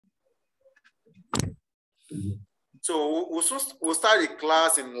So we'll start the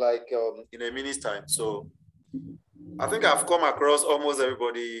class in like in a minute's time. So I think I've come across almost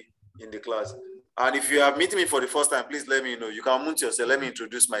everybody in the class. And if you are meeting me for the first time, please let me know. You can mute yourself. Let me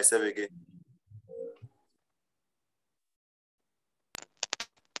introduce myself again.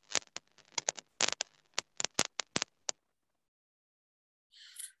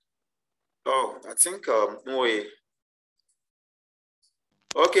 Oh, I think Nwoye.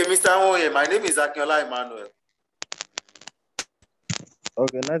 Okay, Mr. Nwoye, my name is Akinola Emmanuel.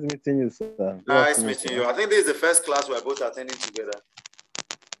 Okay, nice meeting you, sir. Nice meeting you. I think this is the first class we're both attending together.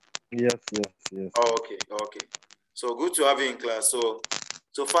 Yes. Oh, okay. So good to have you in class. So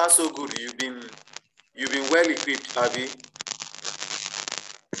far so good. You've been well equipped, Abby.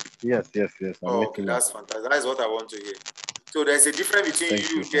 Yes. Oh, okay, that's fantastic. That is what I want to hear. So there's a difference between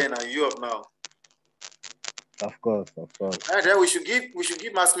you then and you of now. Of course. And then we should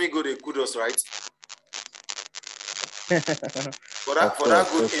give Max-Migold a kudos, right? for that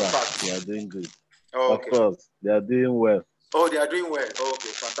good impact. They are doing good. Oh, okay. Of course, they are doing well. Oh, they are doing well. Oh, okay,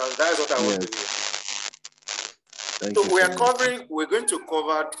 fantastic. That is what I want to hear. Thank you we're going to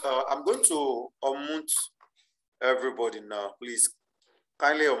cover, I'm going to unmute everybody now. Please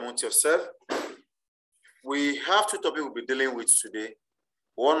kindly unmute yourself. We have two topics we'll be dealing with today.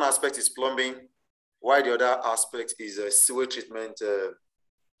 One aspect is plumbing, while the other aspect is a sewage treatment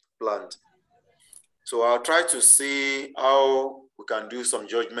plant. So I'll try to see how we can do some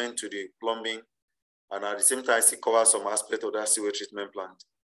judgment to the plumbing and at the same time see cover some aspect of that sewage treatment plant.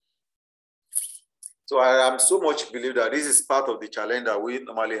 So I am so much believe that this is part of the challenge that we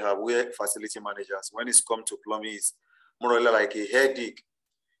normally have with facility managers. When it's come to plumbing, it's more or less like a headache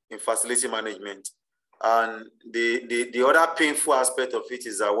in facility management. And the other painful aspect of it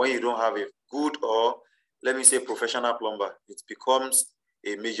is that when you don't have a good or, let me say, professional plumber, it becomes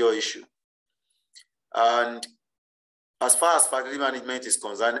a major issue. And as far as facility management is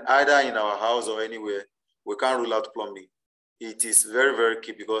concerned, either in our house or anywhere, we can't rule out plumbing. It is very, very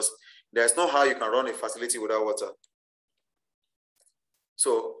key because there's no how you can run a facility without water.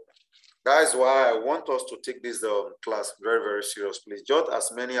 So that is why I want us to take this class very, very serious. Please jot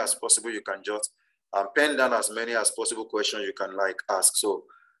as many as possible you can jot and pen down as many as possible questions you can ask. So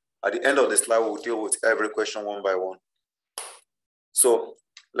at the end of the slide, we'll deal with every question one by one. So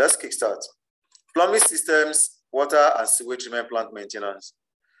let's kickstart. Plumbing systems, water and sewage treatment plant maintenance.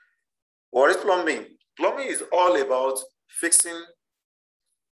 What is plumbing? Plumbing is all about fixing,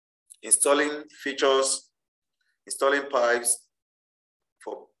 installing fixtures, installing pipes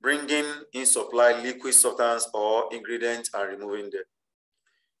for bringing in supply liquid substance or ingredients and removing them.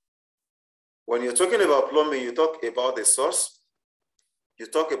 When you're talking about plumbing, you talk about the source, you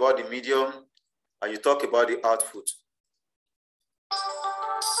talk about the medium, and you talk about the output.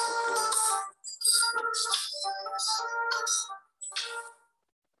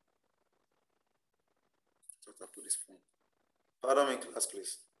 Pardon me, class,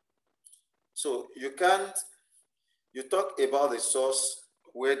 please. So you talk about the source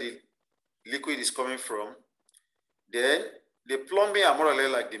where the liquid is coming from. Then the plumbing are more or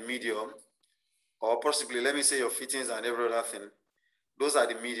less like the medium, or possibly, let me say, your fittings and every other thing. Those are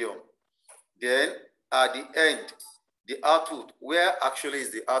the medium. Then at the end, the output, where actually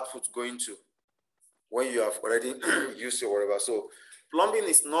is the output going to when you have already used or whatever. So plumbing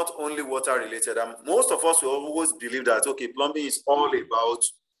is not only water related. And most of us will always believe that, okay, plumbing is all about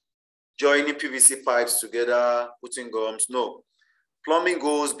joining PVC pipes together, putting gums. No, plumbing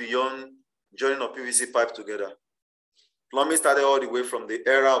goes beyond joining of PVC pipes together. Plumbing started all the way from the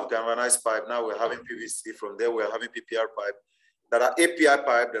era of galvanized pipe. Now we're having PVC. From there, we're having PPR pipe. There are API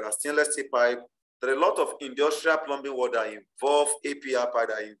pipe. There are stainless steel pipe. There are a lot of industrial plumbing work that involve API pipe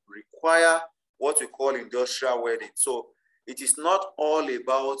that require what we call industrial welding. So it is not all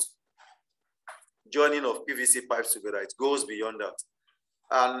about joining of PVC pipes together. It goes beyond that.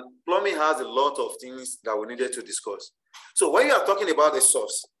 And plumbing has a lot of things that we needed to discuss. So when you are talking about the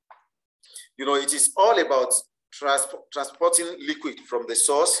source, it is all about transporting liquid from the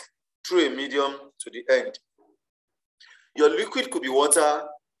source through a medium to the end. Your liquid could be water,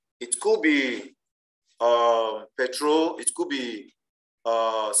 it could be petrol, it could be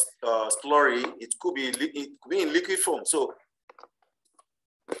slurry, it could be in liquid form. So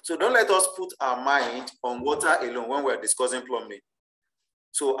don't let us put our mind on water alone when we're discussing plumbing.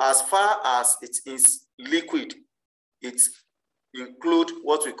 So as far as it is liquid, it includes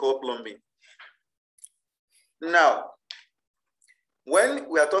what we call plumbing. Now, when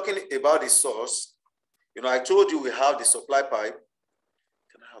we are talking about the source, I told you we have the supply pipe.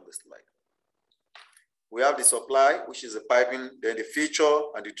 Can I have the slide? We have the supply, which is the piping, then the feature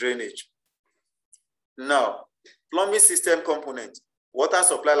and the drainage. Now, plumbing system component, water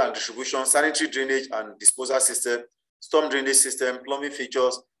supply and distribution, sanitary drainage and disposal system, storm drainage system, plumbing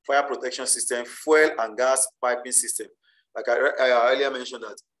features, fire protection system, fuel and gas piping system. Like I earlier mentioned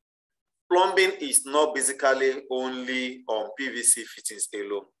that plumbing is not basically only on PVC fittings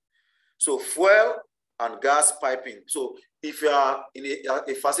alone. So fuel and gas piping. So if you are in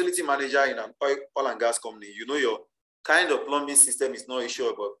a facility manager in an oil and gas company, you know your kind of plumbing system is not issue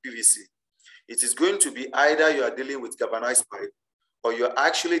about PVC. It is going to be either you are dealing with galvanized pipe, or you're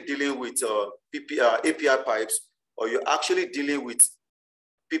actually dealing with API pipes, or you're actually dealing with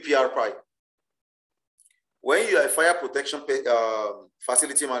PPR pipe. When you are a fire protection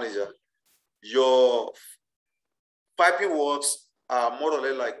facility manager, your piping works are more or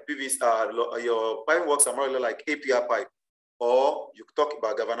less like PVC, your piping works are more or less like API pipe, or you talk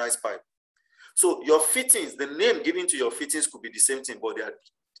about galvanized pipe. So your fittings, the name given to your fittings could be the same thing, but they are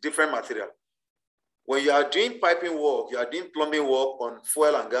different material. When you are doing piping work, you are doing plumbing work on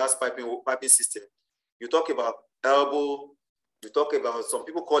fuel and gas piping system, you talk about elbow, you talk about, some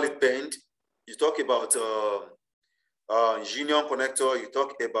people call it bend, you talk about union connector, you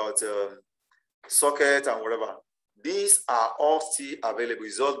talk about socket and whatever. These are all still available.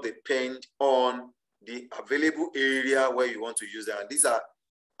 It all depend on the available area where you want to use them. And these are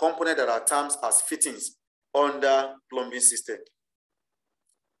components that are termed as fittings under plumbing system.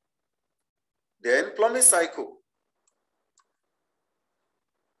 Then plumbing cycle.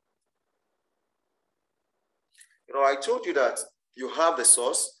 You know, I told you that you have the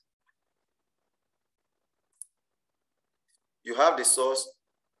source. You have the source.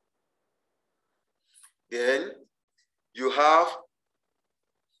 Then you have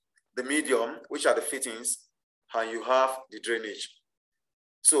the medium, which are the fittings, and you have the drainage.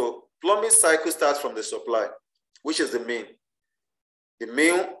 So plumbing cycle starts from the supply, which is the main. The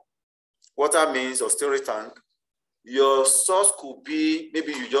main water mains or storage tank. Your source could be,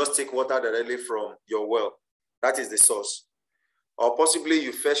 maybe you just take water directly from your well. That is the source. Or possibly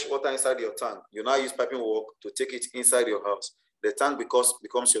you fetch water inside your tank. You now use piping work to take it inside your house. The tank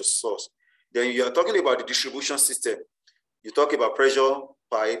becomes your source. Then you are talking about the distribution system. You talk about pressure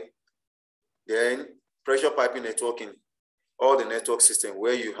pipe, then pressure piping networking, all the network system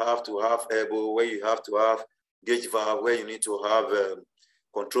where you have to have elbow, where you have to have gauge valve, where you need to have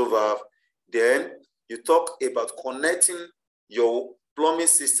control valve. Then you talk about connecting your plumbing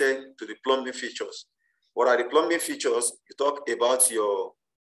system to the plumbing features. What are the plumbing features? You talk about your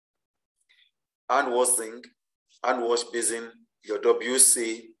hand wash sink, hand wash basin, your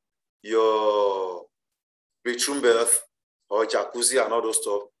WC, your bathroom bath or jacuzzi and all those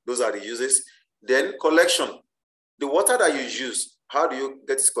stuff. Those are the uses. Then collection. The water that you use, how do you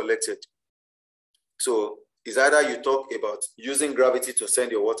get it collected? So it's either you talk about using gravity to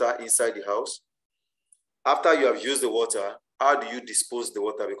send your water inside the house. After you have used the water, how do you dispose the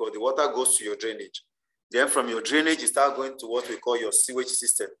water? Because the water goes to your drainage. Then from your drainage, you start going to what we call your sewage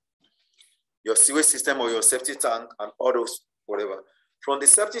system. Your sewage system or your septic tank and all those, whatever. From the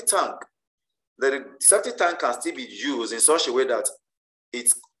septic tank, the septic tank can still be used in such a way that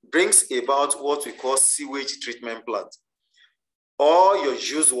it brings about what we call sewage treatment plant. All your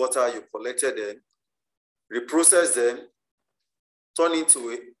used water, you collected them, reprocess them, turn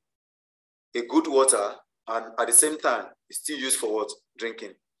into a good water, and at the same time, it's still used for what?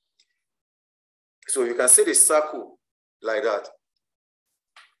 Drinking. So you can see the circle like that.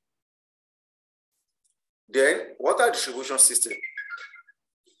 Then, water distribution system.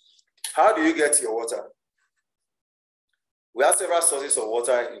 How do you get your water? We have several sources of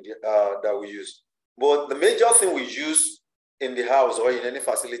water in the, that we use. But the major thing we use in the house or in any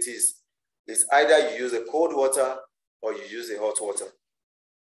facilities is either you use a cold water or you use a hot water.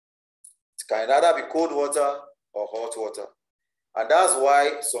 It can either be cold water or hot water. And that's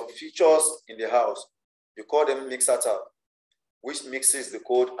why some features in the house, you call them mixer tap, which mixes the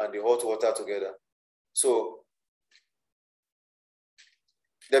cold and the hot water together. So,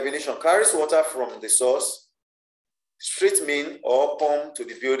 definition: carries water from the source, straight main or pump to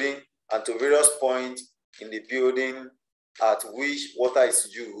the building and to various points in the building at which water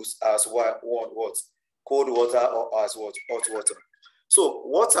is used as what? Cold water or as what? Hot water. So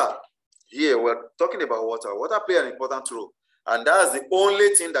water, here we're talking about water. Water plays an important role. And that's the only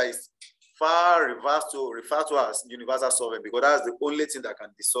thing that is referred to as universal solvent, because that's the only thing that can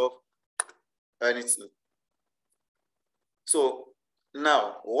dissolve anything. So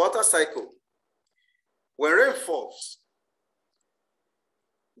now, water cycle. When rain falls,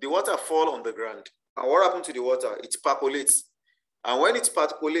 the water falls on the ground. And what happens to the water? It percolates. And when it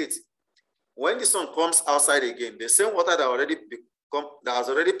percolates, when the sun comes outside again, the same water that has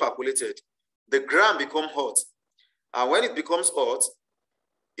already percolated the ground becomes hot. And when it becomes hot,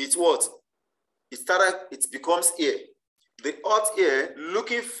 it's what? It becomes air. The hot air,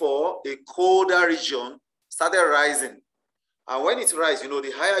 looking for a colder region, started rising. And when it rises, you know,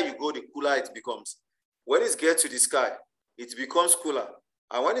 the higher you go, the cooler it becomes. When it gets to the sky, it becomes cooler.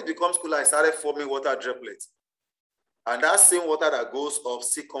 And when it becomes cooler, it started forming water droplets. And that same water that goes up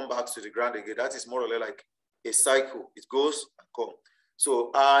still comes back to the ground again. That is more or less like a cycle. It goes and comes.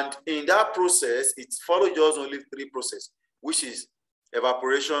 So, and in that process, it follows just only 3 processes, which is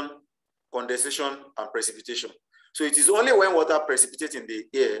evaporation, condensation, and precipitation. So it is only when water precipitates in the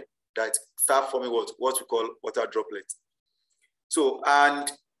air that start forming what we call water droplets. So,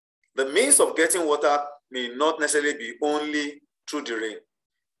 and the means of getting water may not necessarily be only through the rain.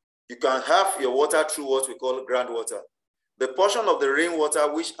 You can have your water through what we call groundwater. The portion of the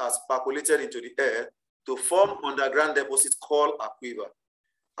rainwater which has percolated into the air to form underground deposits called aquifer.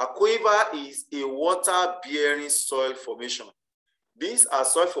 Aquifer is a water-bearing soil formation. These are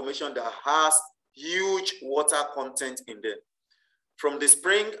soil formation that has huge water content in them. From the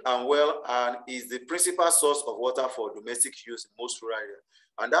spring and well, and is the principal source of water for domestic use in most rural areas.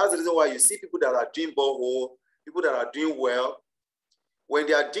 And that's the reason why you see people that are doing borehole, people that are doing well, when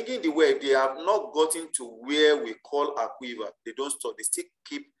they are digging the well, if they have not gotten to where we call aquifer, they don't stop. They still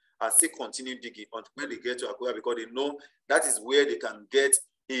keep and still continue digging until when they get to aquifer, because they know that is where they can get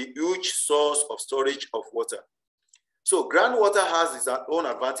a huge source of storage of water. So groundwater has its own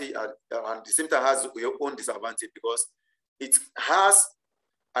advantage and at the same time has your own disadvantage, because it has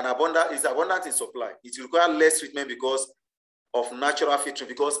an abundant, it's abundant in supply. It requires less treatment because of natural filtering,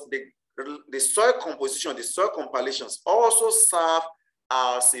 because the soil composition, the soil compilations also serve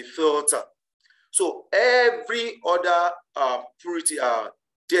as a filter. So every other purity,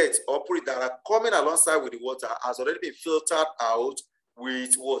 dirt or purity that are coming alongside with the water has already been filtered out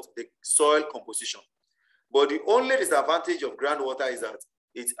with what? The soil composition. But the only disadvantage of groundwater is that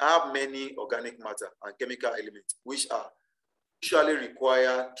it has many organic matter and chemical elements, which are usually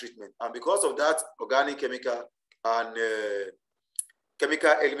require treatment. And because of that organic, chemical, and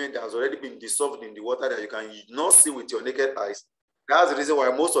chemical element that has already been dissolved in the water that you can not see with your naked eyes, that's the reason why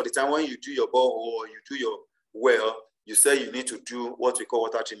most of the time when you do your borehole or you do your well, you say you need to do what we call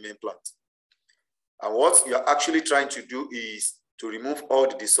water treatment plant. And what you're actually trying to do is to remove all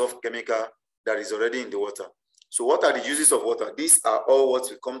the dissolved chemical that is already in the water. So what are the uses of water? These are all what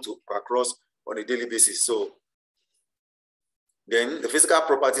we come to across on a daily basis. So then the physical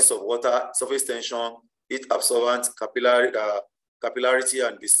properties of water: surface tension, heat absorbance, capillarity,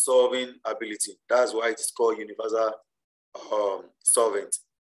 and dissolving ability. That's why it is called universal solvent.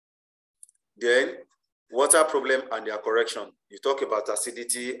 Then water problem and their correction. You talk about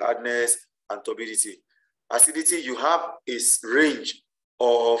acidity, hardness, and turbidity. Acidity, you have a range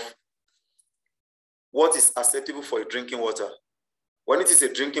of what is acceptable for a drinking water. When it is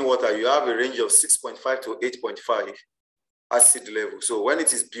a drinking water, you have a range of 6.5 to 8.5 acid level. So when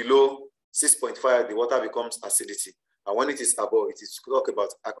it is below 6.5, the water becomes acidity. And when it is above, it is talk about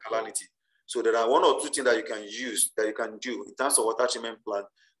alkalinity. So there are 1 or 2 things that you can use, that you can do in terms of water treatment plant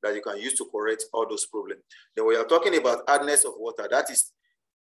that you can use to correct all those problems. Then we are talking about hardness of water. That is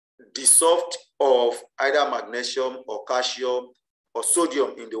dissolved of either magnesium or calcium or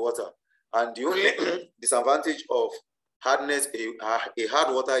sodium in the water. And the only disadvantage of hardness, a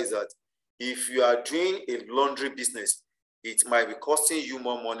hard water, is that if you are doing a laundry business, it might be costing you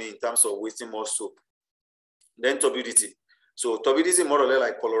more money in terms of wasting more soap. Then turbidity. So turbidity is more or less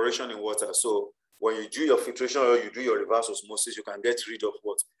like coloration in water. So when you do your filtration or you do your reverse osmosis, you can get rid of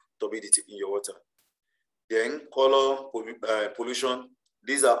what? Turbidity in your water. Then color, pollution.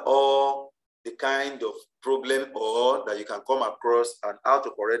 These are all the kind of problem or that you can come across and how to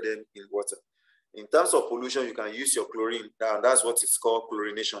correct them in water. In terms of pollution, you can use your chlorine, and that's what is called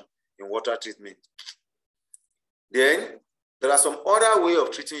chlorination in water treatment. Then there are some other way of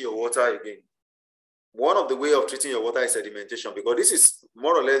treating your water again. One of the way of treating your water is sedimentation, because this is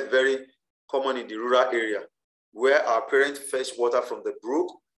more or less very common in the rural area, where our parents fetch water from the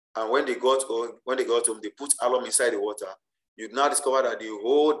brook, and when they got home, they put alum inside the water. You now discover that the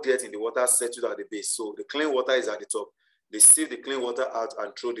whole dirt in the water settled at the base. So the clean water is at the top. They sieve the clean water out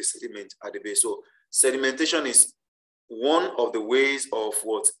and throw the sediment at the base. So sedimentation is one of the ways of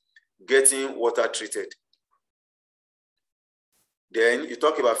what? Getting water treated. Then you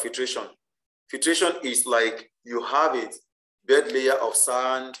talk about filtration. Filtration is like you have a bed layer of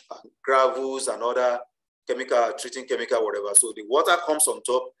sand, and gravels, and other chemical, treating chemical, whatever. So the water comes on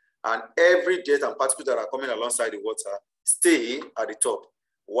top, and every dirt and particles that are coming alongside the water stay at the top,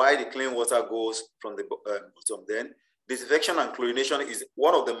 while the clean water goes from the bottom. Then Disinfection and chlorination is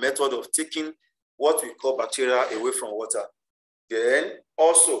one of the methods of taking what we call bacteria away from water. Then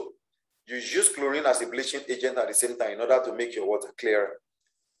also, you use chlorine as a bleaching agent at the same time in order to make your water clearer.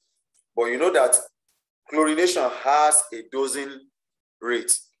 But you know that chlorination has a dosing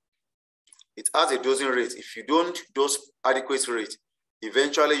rate. It has a dosing rate. If you don't dose adequate rate,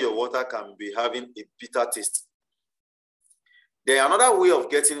 eventually your water can be having a bitter taste. Then another way of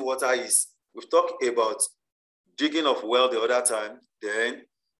getting water is, we've talked about digging of well the other time. Then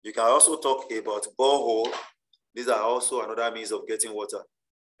you can also talk about borehole. These are also another means of getting water.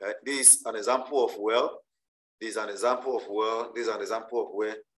 This is an example of well. This is an example of well. This is an example of well.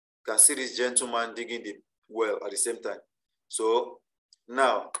 You can see this gentleman digging the well at the same time. So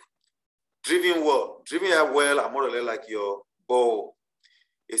now, driven well. Driven well are more or less like your borehole.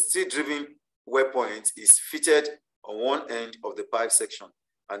 A steel driven well point is fitted on one end of the pipe section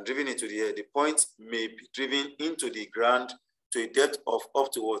and driven into the air. The point may be driven into the ground to a depth of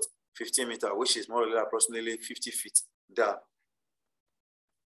up to what? 15 meters, which is more or less approximately 50 feet down.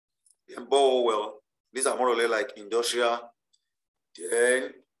 Then borehole well, these are more or less like industrial.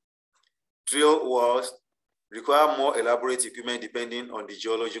 Then drill wells require more elaborate equipment depending on the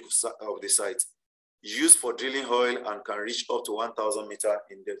geological of the site. Used for drilling oil and can reach up to 1,000 meters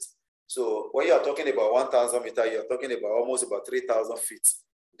in depth. So when you are talking about 1,000 meters, you're talking about almost about 3,000 feet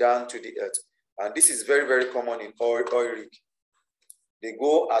down to the earth. And this is very, very common in oil rig. They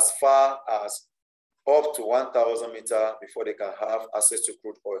go as far as up to 1,000 meters before they can have access to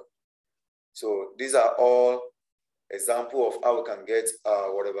crude oil. So these are all examples of how we can get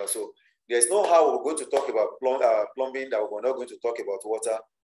whatever. So there's no how we're going to talk about plumbing that we're not going to talk about water.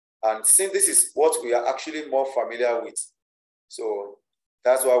 And since this is what we are actually more familiar with, so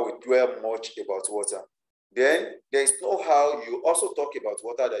that's why we dwell much about water. Then there's no how you also talk about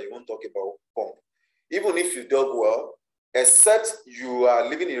water that you won't talk about pump. Even if you dug well, except you are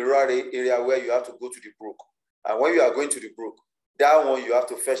living in a rural area where you have to go to the brook. And when you are going to the brook, that one you have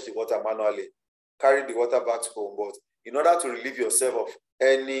to fetch the water manually, carry the water back to home. But in order to relieve yourself of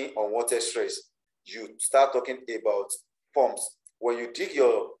any unwanted stress, you start talking about pumps. When you dig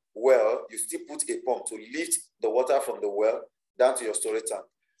your well, you still put a pump to lift the water from the well down to your storage tank.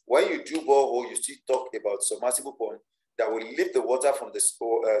 When you do borehole, you still talk about submersible pump that will lift the water from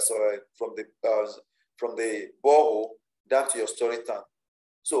the borehole down to your storage tank.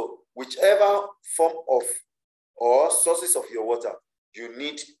 So whichever form of or sources of your water, you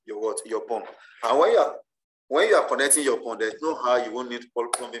need your pump. And when you are connecting your pump, there's no how you won't need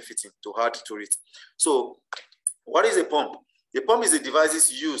plumbing fitting to add to it. So what is a pump? A pump is a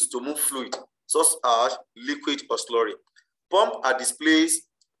device used to move fluid, such as liquid or slurry. Pump displaces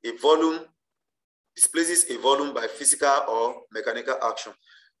a volume by physical or mechanical action.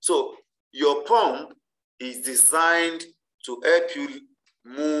 So your pump is designed to help you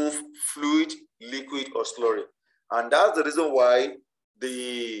move fluid, liquid, or slurry. And that's the reason why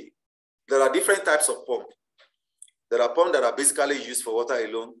there are different types of pump. There are pumps that are basically used for water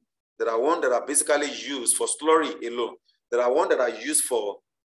alone. There are ones that are basically used for slurry alone. There are ones that are used for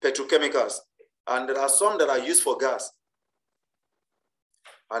petrochemicals. And there are some that are used for gas.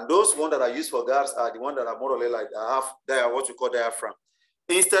 And those ones that are used for gas are the ones that are more or less like they are what we call diaphragm.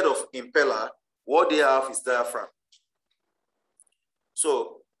 Instead of impeller, what they have is diaphragm.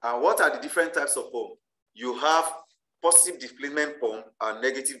 So, and what are the different types of pump? You have positive displacement pump and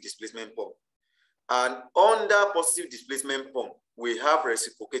negative displacement pump. And under positive displacement pump, we have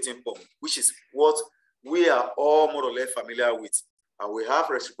reciprocating pump, which is what we are all more or less familiar with. And we have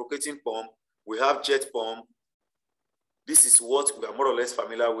reciprocating pump, we have jet pump. This is what we are more or less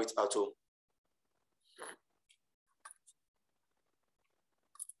familiar with at all.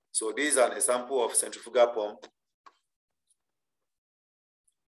 So this is an example of centrifugal pump.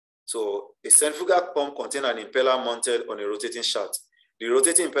 So a centrifugal pump contains an impeller mounted on a rotating shaft. The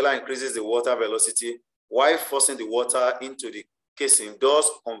rotating impeller increases the water velocity while forcing the water into the casing, thus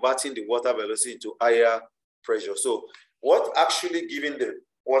converting the water velocity into higher pressure. So what actually giving the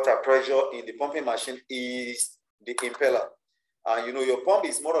water pressure in the pumping machine is the impeller. And you know, your pump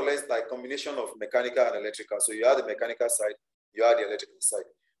is more or less like a combination of mechanical and electrical. So you have the mechanical side, you have the electrical side.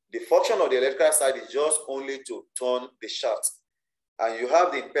 The function of the electrical side is just only to turn the shaft. And you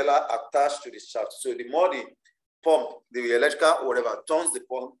have the impeller attached to the shaft. So the more the pump, the electrical, whatever, turns the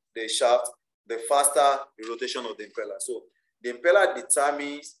pump, the shaft, the faster the rotation of the impeller. So the impeller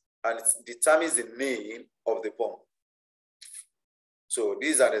determines the name of the pump. So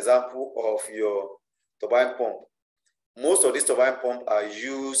this is an example of your turbine pump. Most of these turbine pumps are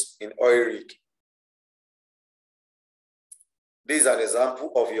used in oil rig. This is an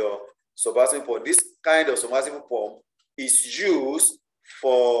example of your submersible pump. This kind of submersible pump is used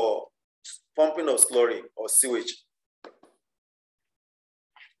for pumping of slurry or sewage.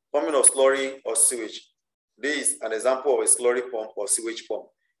 Pumping of slurry or sewage. This is an example of a slurry pump or sewage pump.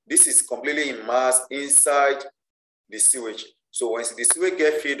 This is completely immersed inside the sewage. So once the sewage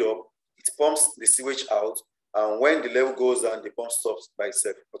gets filled up, it pumps the sewage out, and when the level goes down, the pump stops by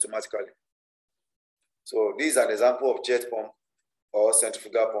itself automatically. So this is an example of jet pump or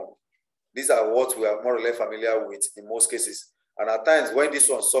centrifugal pump. These are what we are more or less familiar with in most cases. And at times when this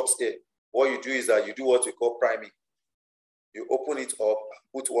one sucks air, what you do is that you do what we call priming. You open it up,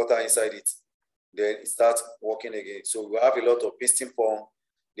 put water inside it, then it starts working again. So we have a lot of piston pump.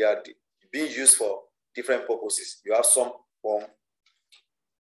 They are being used for different purposes. You have some pump.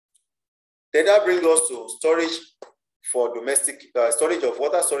 Then that brings us to storage for domestic, storage of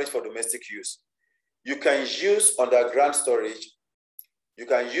water storage for domestic use. You can use underground storage, you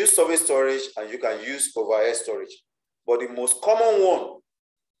can use surface storage, and you can use overhead storage. But the most common one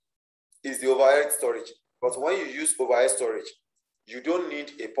is the overhead storage. But when you use overhead storage, you don't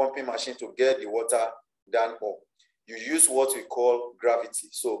need a pumping machine to get the water down up. You use what we call gravity.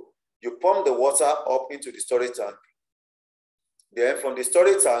 So you pump the water up into the storage tank. Then from the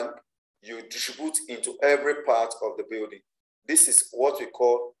storage tank, you distribute into every part of the building. This is what we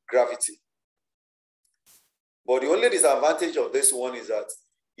call gravity. But the only disadvantage of this one is that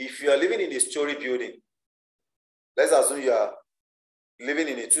if you are living in a story building, let's assume you are living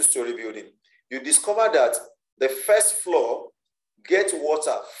in a two-story building, you discover that the first floor gets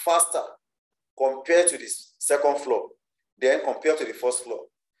water faster compared to the second floor, then compared to the first floor.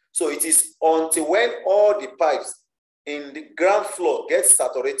 So it is until when all the pipes in the ground floor get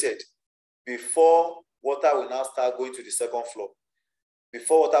saturated before water will now start going to the second floor.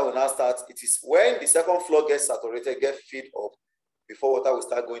 Before water will now start, it is when the second floor gets saturated, gets filled up, before water will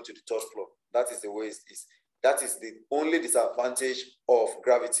start going to the third floor. That is the way it is. That is the only disadvantage of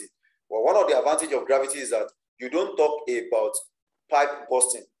gravity. Well, one of the advantages of gravity is that you don't talk about pipe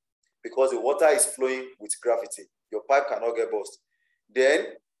busting because the water is flowing with gravity. Your pipe cannot get burst. Then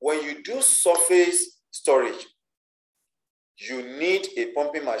when you do surface storage, you need a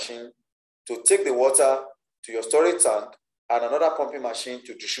pumping machine to take the water to your storage tank and another pumping machine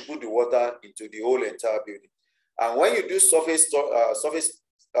to distribute the water into the whole entire building. And when you do surface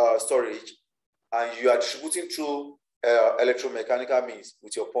storage and you are distributing through electromechanical means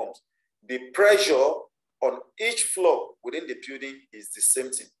with your pumps, the pressure on each floor within the building is the same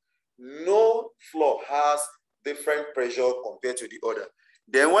thing. No floor has different pressure compared to the other.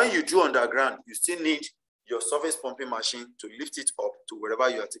 Then when you do underground, you still need your surface pumping machine to lift it up to wherever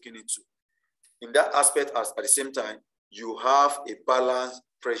you are taking it to. In that aspect, at the same time, you have a balanced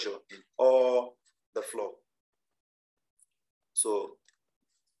pressure in all the floor. So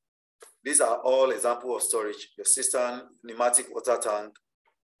these are all examples of storage: your cistern, pneumatic water tank,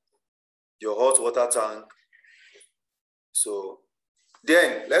 your hot water tank. So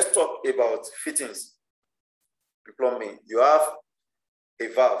then let's talk about fittings in plumbing. You have a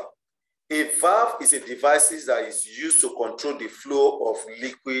valve. A valve is a device that is used to control the flow of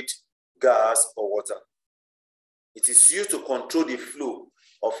liquid, gas, or water. It is used to control the flow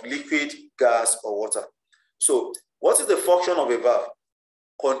of liquid, gas, or water. So what is the function of a valve?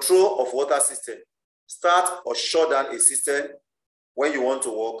 Control of water system. Start or shut down a system. When you want to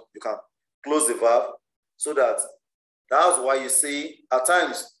work, you can close the valve, so that's why you see at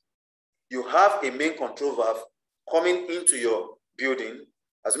times you have a main control valve coming into your building,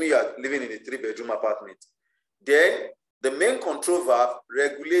 assuming you are living in a 3-bedroom apartment. Then the main control valve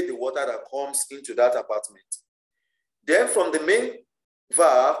regulates the water that comes into that apartment. Then from the main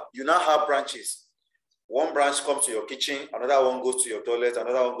valve, you now have branches. One branch comes to your kitchen, another one goes to your toilet,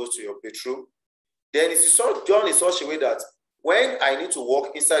 another one goes to your bedroom. Then it's done in such a way that when I need to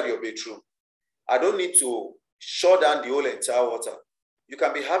walk inside your bedroom, I don't need to shut down the whole entire water. You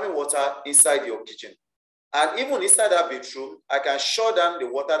can be having water inside your kitchen. And even inside that bedroom, I can shut down the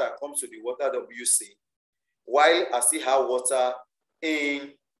water that comes to the water WC while I still have water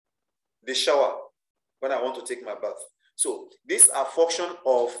in the shower when I want to take my bath. So these are functions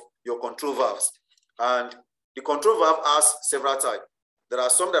of your control valves. And the control valve has several types. There are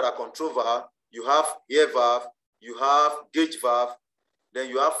some that are control valve. You have air valve, you have gauge valve, then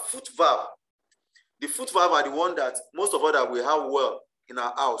you have foot valve. The foot valve are the one that most of us that we have well in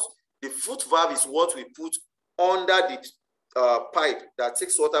our house. The foot valve is what we put under the pipe that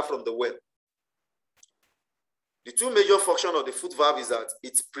takes water from the well. The two major functions of the foot valve is that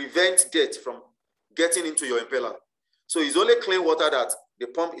it prevents dirt from getting into your impeller. So it's only clean water that the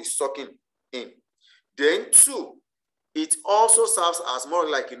pump is sucking in. Then two, it also serves as more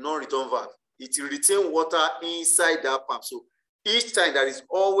like a non-return valve. it will retain water inside that pump. So each time there is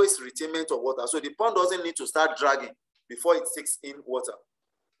always retainment of water. So the pump doesn't need to start dragging before it takes in water.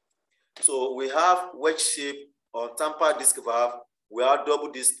 So we have wedge shape or tamper disc valve. We have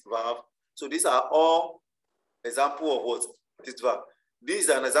double disc valve. So these are all example of what? Disc valve. This is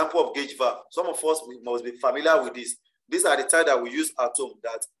an example of gauge valve. Some of us must be familiar with this. These are the type that we use at home,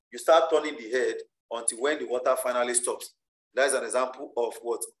 that you start turning the head until when the water finally stops. That is an example of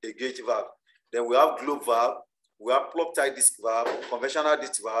what? A gauge valve. Then we have globe valve, we have plug tie disc valve, conventional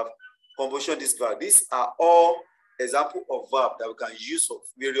disc valve, combustion disc valve. These are all examples of valve that we can use for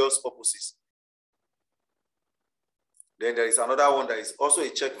various purposes. Then there is another one that is also a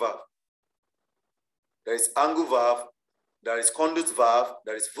check valve. There is angle valve, there is conduit valve,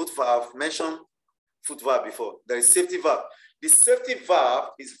 there is foot valve, mentioned foot valve before. There is safety valve. The safety valve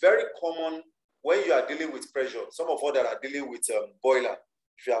is very common when you are dealing with pressure. Some of us that are dealing with boiler,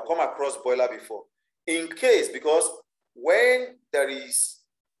 if you have come across boiler before, in case, because when there is,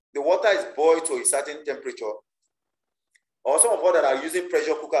 the water is boiled to a certain temperature, or some of us that are using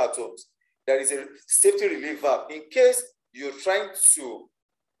pressure cooker at home, there is a safety relief valve. In case you're trying to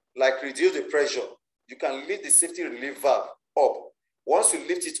like reduce the pressure, you can lift the safety relief valve up. Once you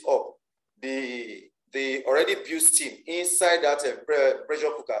lift it up, the already built steam inside that pressure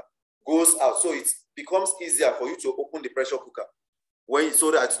cooker goes out. So it becomes easier for you to open the pressure cooker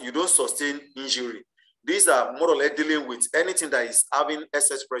so that you don't sustain injury. These are more or less dealing with anything that is having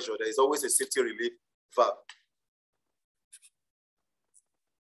excess pressure. There is always a safety relief valve.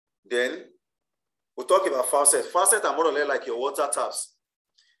 Then we'll talk about faucets. Faucets are more or less like your water taps.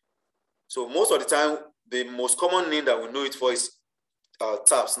 So most of the time, the most common name that we know it for is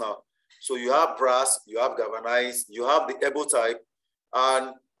taps now. So you have brass, you have galvanized, you have the elbow type,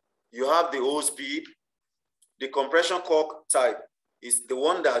 and you have the hose bib. The compression cork type is the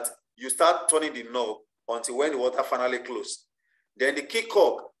one that you start turning the knob until when the water finally closes. Then the key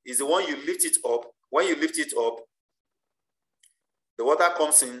cork is the one you lift it up. When you lift it up, the water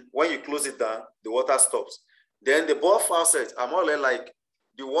comes in. When you close it down, the water stops. Then the ball faucets are more or less like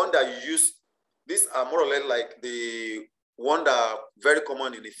the one that you use. These are more or less like the one that are very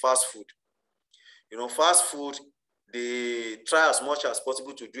common in the fast food. You know, fast food, they try as much as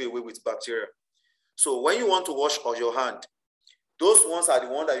possible to do away with bacteria. So when you want to wash on your hand, those ones are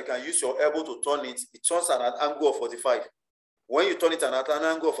the ones that you can use your elbow to turn it. It turns at an angle of 45. When you turn it at an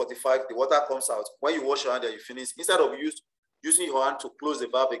angle of 45, the water comes out. When you wash your hand and you finish, instead of using your hand to close the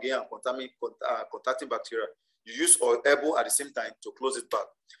valve again and contacting bacteria, you use your elbow at the same time to close it back.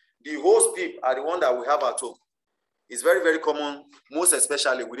 The hose bib are the one that we have at home. It's very, very common, most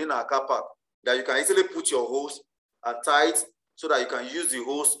especially within our car park, that you can easily put your hose and tie it so that you can use the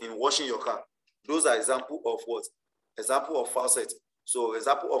hose in washing your car. Those are example of what? Example of faucet. So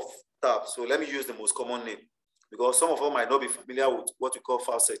example of tap. So let me use the most common name, because some of us might not be familiar with what we call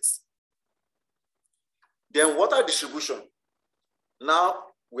faucets. Then water distribution. Now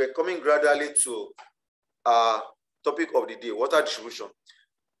we're coming gradually to our topic of the day, water distribution.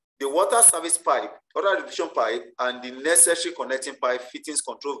 The water service pipe, water distribution pipe, and the necessary connecting pipe, fittings,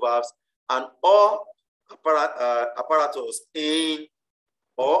 control valves, and all apparatus in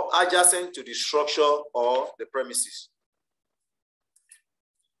or adjacent to the structure or the premises.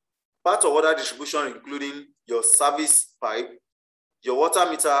 Part of water distribution including your service pipe, your water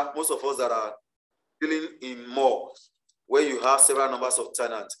meter. Most of us that are dealing in malls where you have several numbers of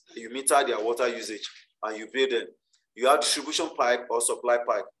tenants, you meter their water usage and you pay them. You have distribution pipe or supply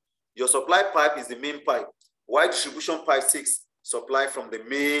pipe. Your supply pipe is the main pipe, while distribution pipe takes supply from the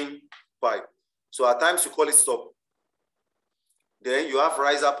main pipe. So at times you call it stop. Then you have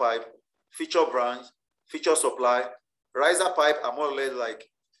riser pipe, feature branch, feature supply. Riser pipe are more or less like,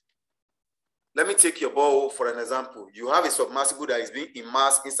 let me take your borehole for an example. You have a submersible that is being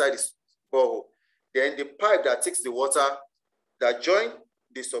immersed inside this borehole. Then the pipe that takes the water, that joins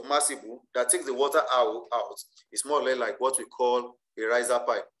the submersible, that takes the water out is more or less like what we call a riser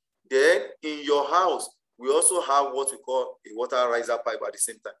pipe. Then in your house, we also have what we call a water riser pipe at the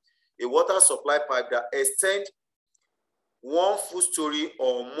same time. A water supply pipe that extends 1 full story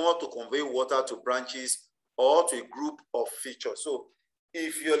or more to convey water to branches or to a group of features. So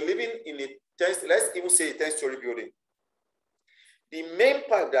if you're living in a 10, let's even say a 10-story building, the main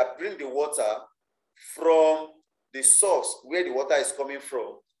pipe that brings the water from the source where the water is coming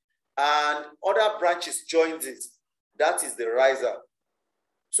from and other branches joins it, that is the riser.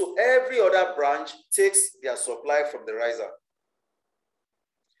 So every other branch takes their supply from the riser.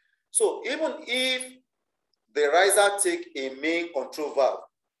 So even if the riser take a main control valve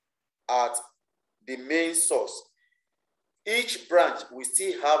at the main source, each branch will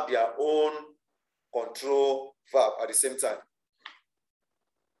still have their own control valve at the same time.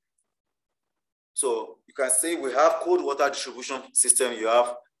 So you can say we have cold water distribution system. You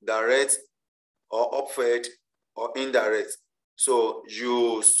have direct or upfed or indirect. So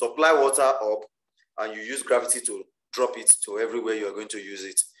you supply water up and you use gravity to drop it to everywhere you are going to use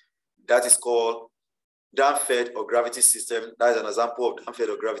it. That is called dam-fed or gravity system. That is an example of dam-fed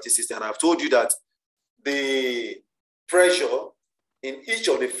or gravity system. And I've told you that the pressure in each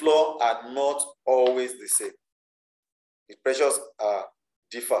of the floor are not always the same. The pressures are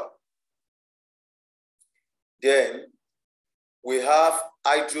differ. Then we have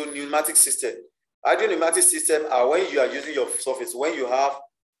hydropneumatic system. Hydropneumatic system are when you are using your surface, when you have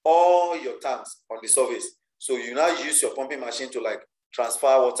all your tanks on the surface. So you now use your pumping machine to like transfer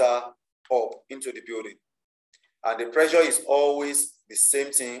water up into the building. And the pressure is always the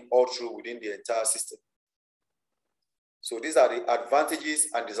same thing all through within the entire system. So these are the advantages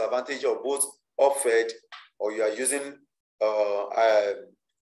and disadvantages of both upfed or you are using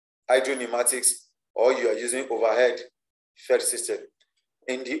hydropneumatics or you are using overhead fed system.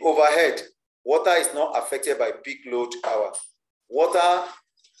 In the overhead, water is not affected by peak load hour. Water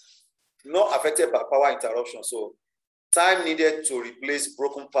not affected by power interruption. So time needed to replace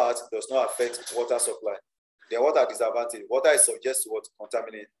broken parts does not affect water supply. Then what are disadvantages? Water is subject to what?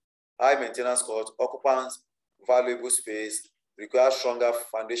 Contaminant, high maintenance cost, occupants, valuable space, requires stronger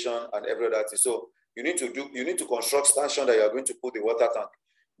foundation and every other thing. So you need to construct stanchion that you are going to put the water tank.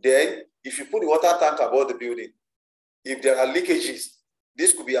 Then if you put the water tank above the building, if there are leakages,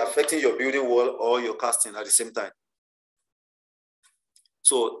 this could be affecting your building wall or your casting at the same time.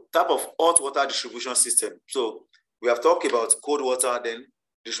 So type of hot water distribution system. So we have talked about cold water, then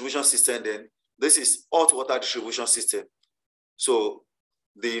distribution system, then this is hot water distribution system. So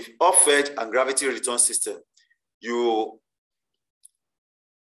the upfed and gravity return system, you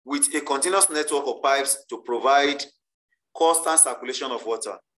with a continuous network of pipes to provide constant circulation of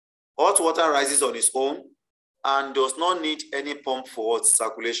water. Hot water rises on its own and does not need any pump for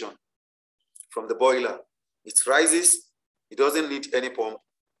circulation from the boiler. It rises, it doesn't need any pump.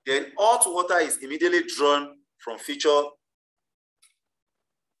 Then hot water is immediately drawn from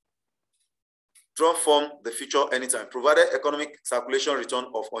the feature anytime, provided economic circulation return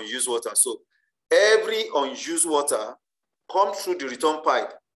of unused water. So every unused water comes through the return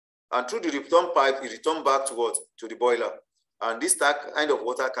pipe, and through the return pipe, it returns back to what? To the boiler. And this kind of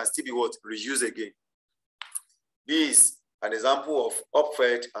water can still be what? Reused again. This is an example of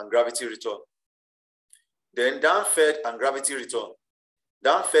upfed and gravity return. Then down-fed and gravity return.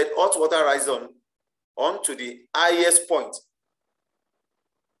 Down-fed, hot water rises onto the highest point.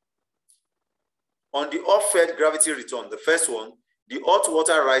 On the up-fed gravity return, the first one, the hot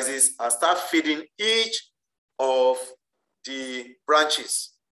water rises and starts feeding each of the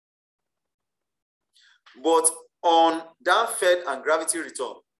branches. But on down-fed and gravity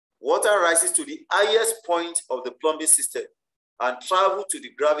return, water rises to the highest point of the plumbing system and travels to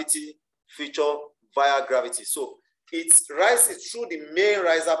the gravity feature via gravity. So it rises through the main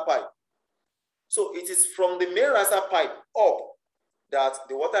riser pipe. So it is from the main riser pipe up that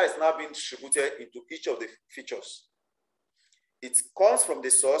the water is now being distributed into each of the features. It comes from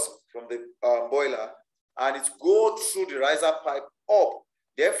the source, from the boiler, and it goes through the riser pipe up.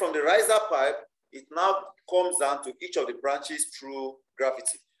 Then from the riser pipe, it now comes down to each of the branches through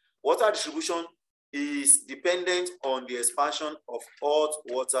gravity. Water distribution is dependent on the expansion of hot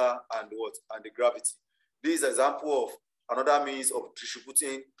water and the gravity. This is an example of another means of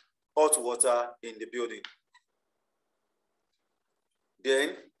distributing hot water in the building.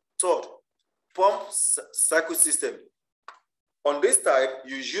 Then third, pump cycle system. On this type,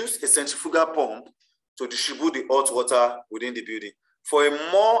 you use a centrifugal pump to distribute the hot water within the building for a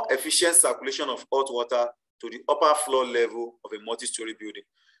more efficient circulation of hot water to the upper floor level of a multi-story building,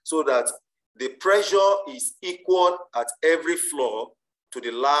 so that the pressure is equal at every floor to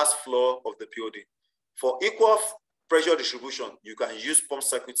the last floor of the building. For equal pressure distribution, you can use pump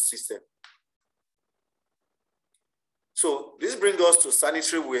cycle system. So this brings us to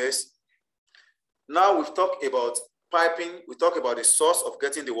sanitary wares. Now we've talked about piping. We talked about the source of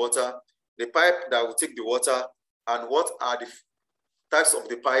getting the water, the pipe that will take the water, and what are the types of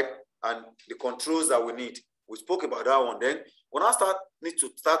the pipe and the controls that we need. We spoke about that one. Then we now need to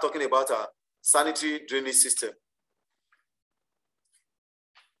start talking about our sanitary drainage system.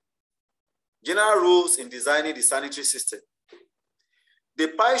 General rules in designing the sanitary system. The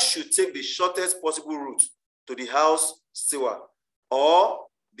pipe should take the shortest possible route to the house sewer or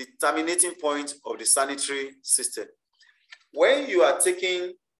the terminating point of the sanitary system. When you are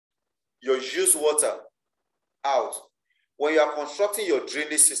taking your used water out, when you are constructing your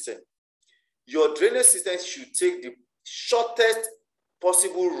drainage system, your drainage system should take the shortest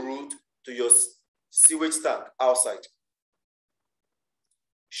possible route to your sewage tank outside.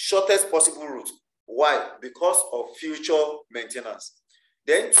 Shortest possible route. Why? Because of future maintenance.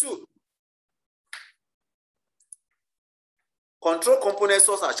 Then 2, control components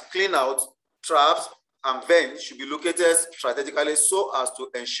such as clean out, traps, and vents should be located strategically so as to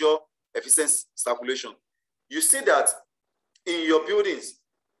ensure efficient circulation. You see that in your buildings,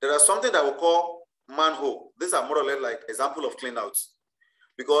 there are something that we call manhole. These are more or less like example of clean outs.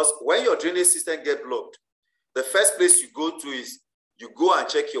 Because when your drainage system gets blocked, the first place you go to is you go and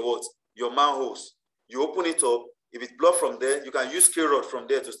check your what? Your manholes. You open it up. If it's blocked from there, you can use scale rod from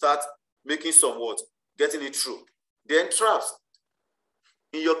there to start making some what? Getting it through. Then traps.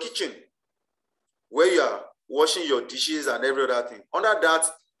 In your kitchen, where you are washing your dishes and every other thing, under that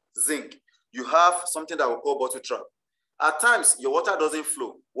zinc, you have something that we call bottle trap. At times, your water doesn't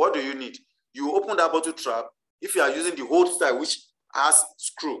flow. What do you need? You open that bottle trap. If you are using the old style, which has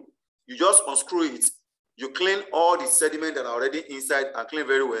screw, you just unscrew it. You clean all the sediment that are already inside and clean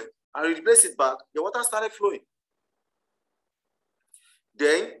very well, and replace it back. Your water started flowing.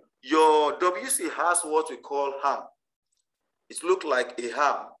 Then your WC has what we call ham. It looks like a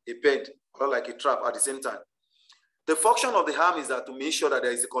ham, a bed, or like a trap at the same time. The function of the ham is that to make sure that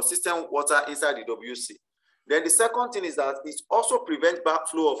there is a consistent water inside the WC. Then the second thing is that it also prevents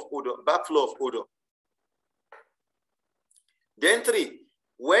backflow of odor. Then 3,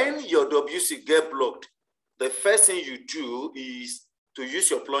 when your WC get blocked, the first thing you do is to use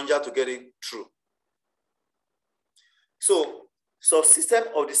your plunger to get it through. So,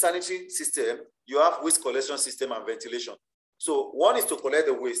 subsystem of the sanitary system, you have waste collection system and ventilation. So one is to collect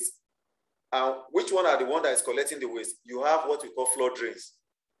the waste. And which one are the one that is collecting the waste? You have what we call floor drains.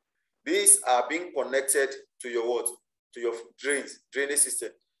 These are being connected to your what? To your drainage system.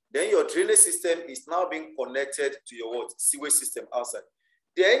 Then your drainage system is now being connected to your what? Sewage system outside.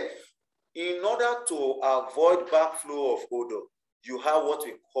 Then, in order to avoid backflow of odor, you have what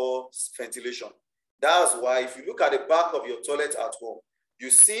we call ventilation. That's why if you look at the back of your toilet at home, you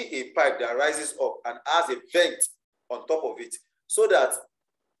see a pipe that rises up and has a vent on top of it, so that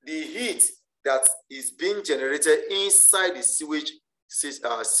the heat that is being generated inside the sewage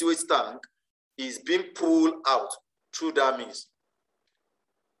tank is being pulled out through that means.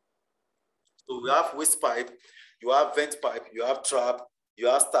 So we have waste pipe, you have vent pipe, you have trap, you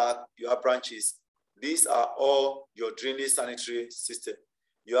have stack, you have branches. These are all your drainage sanitary system.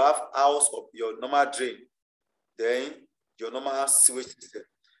 You have house of your normal drain, then your normal sewage system.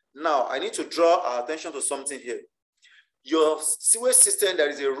 Now, I need to draw our attention to something here. Your sewage system,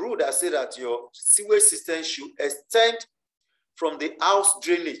 there is a rule that says that your sewage system should extend from the house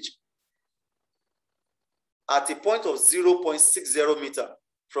drainage at a point of 0.60 meter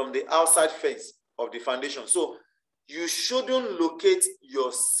from the outside fence of the foundation. So you shouldn't locate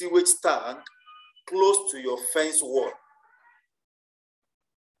your sewage tank close to your fence wall.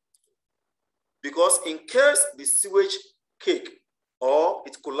 Because in case the sewage cake or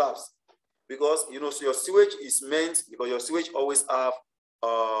it collapses, because you know, so your sewage is meant, because your sewage always have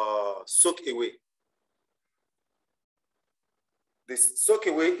soak away. The soak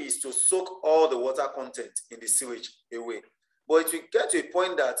away is to soak all the water content in the sewage away. But it will get to a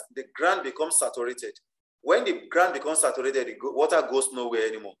point that the ground becomes saturated. When the ground becomes saturated, the water goes nowhere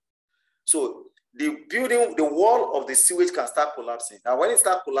anymore. So the building, the wall of the sewage can start collapsing. And when it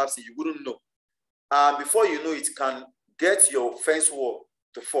starts collapsing, you wouldn't know. And before you know, it can get your fence wall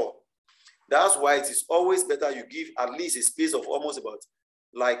to fall. That's why it is always better you give at least a space of almost about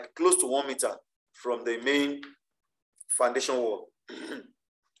like close to 1 meter from the main foundation wall.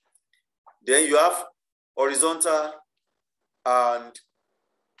 Then you have horizontal and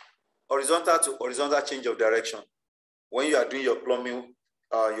horizontal to horizontal change of direction. When you are doing your plumbing,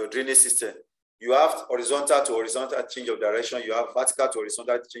 your drainage system, you have horizontal to horizontal change of direction. You have vertical to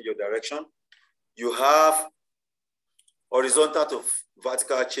horizontal change of direction. You have horizontal to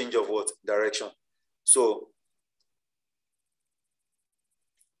vertical change of what? Direction. So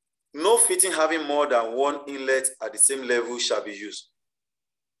no fitting having more than one inlet at the same level shall be used.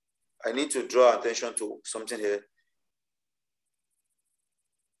 I need to draw attention to something here.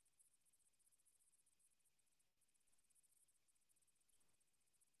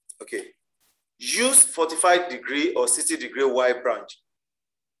 Okay. Use 45-degree or 60-degree Y branch.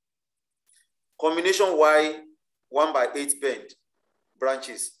 Combination Y 1/8 bend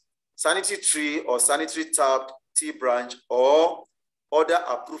branches. Sanitary tree or sanitary tapped T branch or other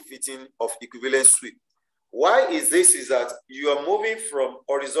approved fitting of equivalent sweep. Why is this? Is that you are moving from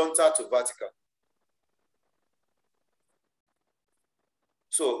horizontal to vertical.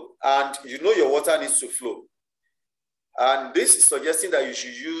 So, and you know your water needs to flow. And this is suggesting that you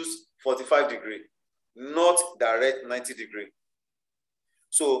should use 45 degree, not direct 90 degree.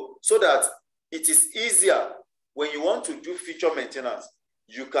 So that it is easier when you want to do feature maintenance,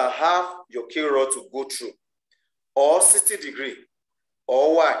 you can have your K rod to go through, or 60 degree,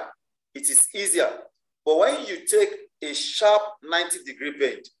 or Y. It is easier. But when you take a sharp 90 degree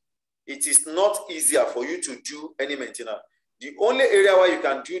bend, it is not easier for you to do any maintenance. The only area where you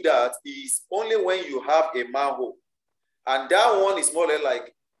can do that is only when you have a manhole. And that one is more or less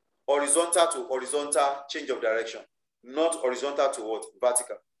like horizontal to horizontal change of direction, not horizontal to what?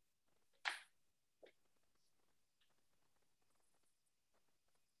 Vertical.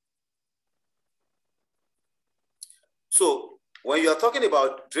 So when you are talking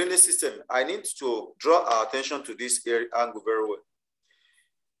about drainage system, I need to draw our attention to this area angle very well.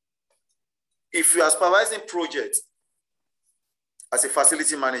 If you are supervising projects as a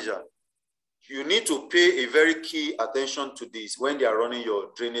facility manager, you need to pay a very key attention to this when they are running your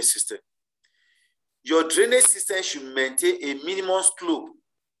drainage system. Your drainage system should maintain a minimum slope,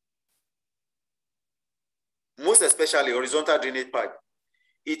 most especially horizontal drainage pipe.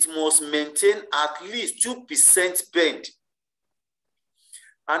 It must maintain at least 2% bend.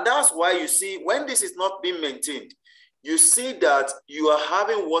 And that's why you see, when this is not being maintained, you see that you are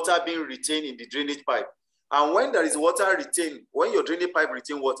having water being retained in the drainage pipe. And when there is water retained, when your drainage pipe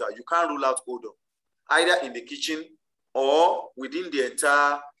retains water, you can't rule out odor, either in the kitchen or within the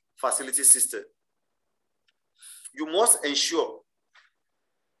entire facility system. You must ensure.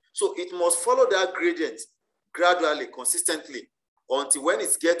 So it must follow that gradient gradually, consistently, until when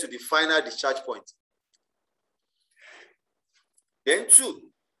it gets to the final discharge point. Then 2,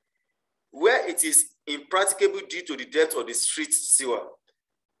 where it is impracticable due to the depth of the street sewer,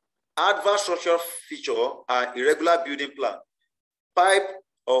 adverse structural feature and irregular building plan, pipe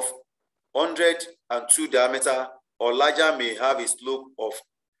of 102 diameter or larger may have a slope of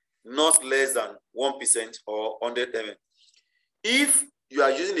not less than 1% or 100 mm. If you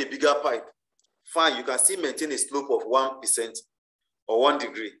are using a bigger pipe, fine, you can still maintain a slope of 1% or 1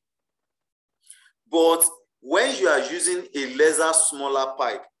 degree. But when you are using a lesser, smaller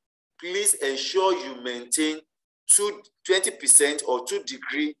pipe, please ensure you maintain 20% or 2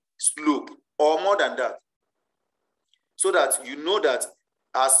 degree slope or more than that, so that you know that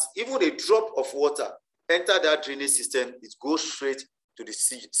as even a drop of water enter that drainage system, it goes straight to the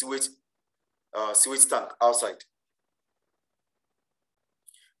sewage tank outside.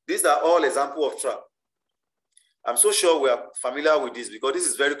 These are all examples of trap. I'm so sure we are familiar with this because this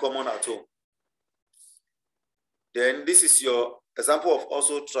is very common at home. Then this is your example of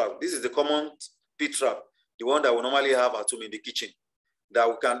also trap. This is the common pit trap, the one that we normally have at home in the kitchen, that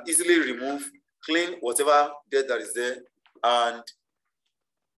we can easily remove, clean whatever dirt that is there, and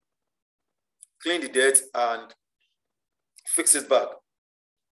clean the dirt and fix it back.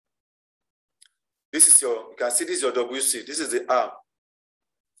 This is your, you can see this is your WC. This is the arm.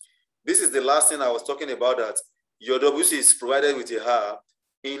 This is the last thing I was talking about, that your WC is provided with a arm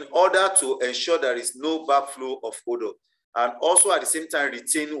in order to ensure there is no backflow of odor, and also at the same time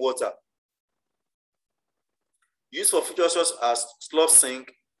retain water. Used for features such as slope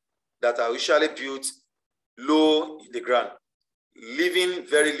sink that are usually built low in the ground, leaving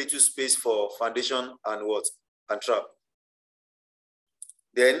very little space for foundation and what? And trap.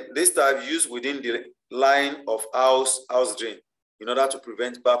 Then this type used within the line of house drain in order to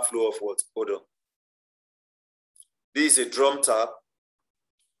prevent backflow of what? Odor. This is a drum tap.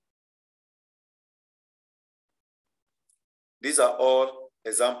 These are all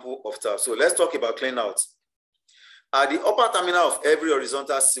examples of taps. So let's talk about clean out. At the upper terminal of every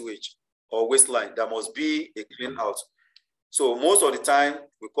horizontal sewage or waistline, there must be a clean out. So most of the time,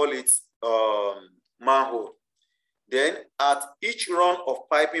 we call it manhole. Then at each run of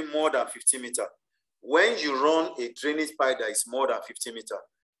piping more than 50 meters, when you run a drainage pipe that is more than 50 meters,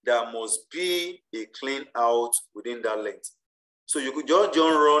 there must be a clean out within that length. So you could just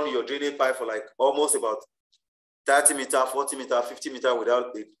run your drainage pipe for like almost about 30 meters, 40 meters, 50 meters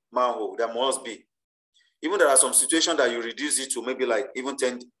without a manhole. There must be. Even there are some situations that you reduce it to maybe like even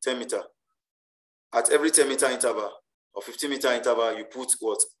 10 meters. At every 10 meter interval or 50 meter interval, you put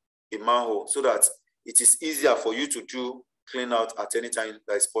what? A manhole, so that it is easier for you to do clean out at any time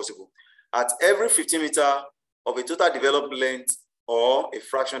that is possible. At every 50 meter of a total developed length or a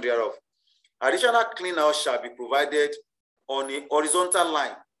fraction thereof, additional clean out shall be provided on a horizontal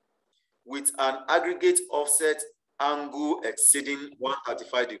line with an aggregate offset angle exceeding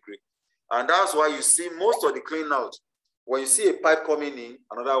 135 degrees. And that's why you see most of the clean out, when you see a pipe coming in,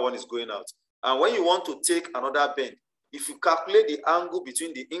 another one is going out. And when you want to take another bend, if you calculate the angle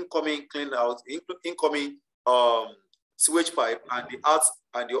between the incoming clean out, incoming sewage pipe and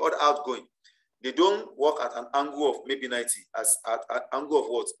the other outgoing, they don't work at an angle of maybe 90, as at an angle of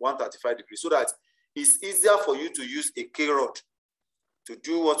what, 135 degrees, so that it's easier for you to use a K-rod to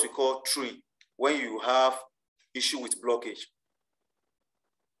do what we call truing when you have issue with blockage.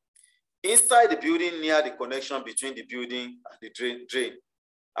 Inside the building, near the connection between the building and the drain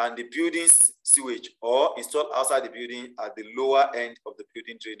and the building's sewage, or installed outside the building at the lower end of the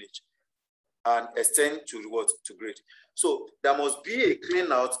building drainage and extend to what, to grade. So there must be a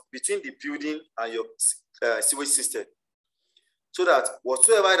clean out between the building and your sewage system, so that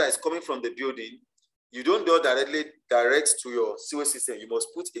whatsoever that is coming from the building, you don't go directly direct to your sewage system. You must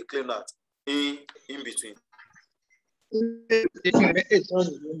put a clean out in between. So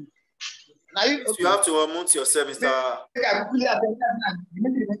you have to unmute yourself, Mr.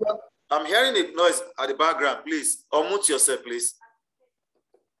 I'm hearing a noise at the background. Please unmute yourself, please.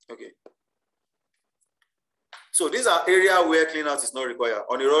 Okay. So these are areas where clean out is not required.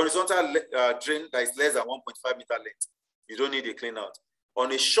 On a horizontal drain that is less than 1.5 meter length, you don't need a clean out.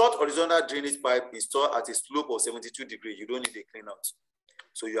 On a short horizontal drainage pipe installed at a slope of 72 degrees, you don't need a clean out.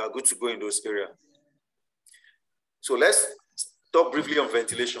 So you are good to go in those areas. So let's talk briefly on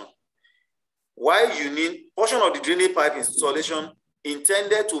ventilation. Why you need portion of the drainage pipe installation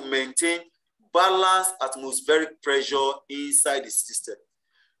intended to maintain balanced atmospheric pressure inside the system.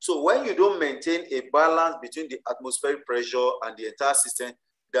 So when you don't maintain a balance between the atmospheric pressure and the entire system,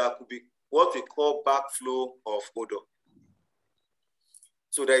 there could be what we call backflow of odor.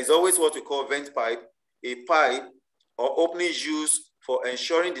 So there is always what we call vent pipe, a pipe or opening used for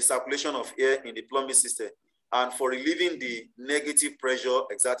ensuring the circulation of air in the plumbing system and for relieving the negative pressure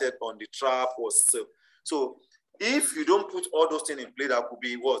exerted on the trap or seal. So if you don't put all those things in place, that could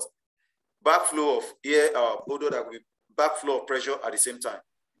be what? Backflow of air, odor, that could be backflow of pressure at the same time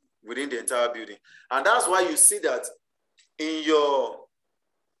within the entire building. And that's why you see that in your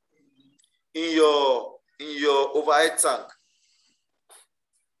overhead tank,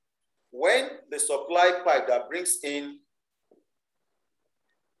 when the supply pipe that brings in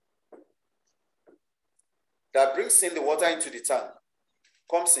the water into the tank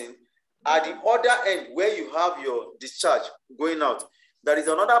comes in, at the other end where you have your discharge going out, there is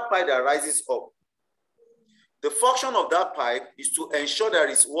another pipe that rises up. The function of that pipe is to ensure there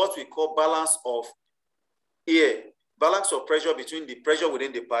is what we call balance of air, balance of pressure between the pressure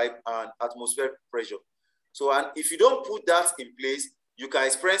within the pipe and atmospheric pressure. So, and if you don't put that in place, you can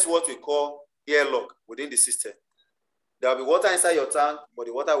experience what we call airlock within the system. There will be water inside your tank, but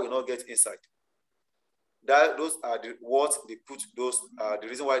the water will not get inside. Those are what they put, those are the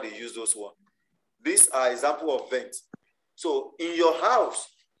reason why they use those ones. These are examples of vents. So in your house,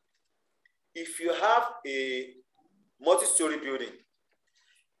 if you have a multi-story building,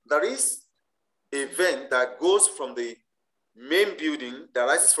 there is a vent that goes from the main building that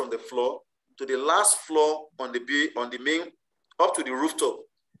rises from the floor to the last floor on the main, up to the rooftop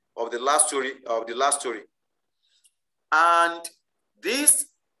of the last story. And this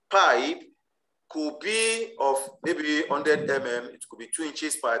pipe could be of maybe 100 mm, it could be 2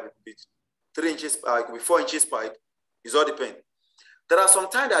 inches pipe, it could be 3 inches pipe, it could be 4 inches pipe. It all depends. There are some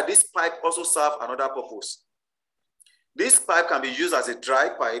times that this pipe also serves another purpose. This pipe can be used as a dry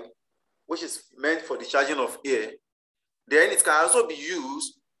pipe, which is meant for discharging of air. Then it can also be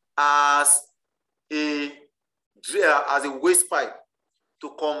used as a waste pipe to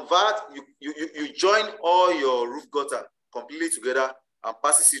convert. You join all your roof gutter completely together and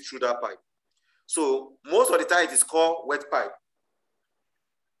passes it through that pipe. So most of the time it is called wet pipe.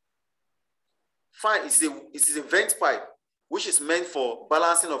 Fine, it is a vent pipe, which is meant for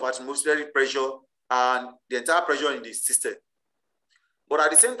balancing of atmospheric pressure and the entire pressure in the system. But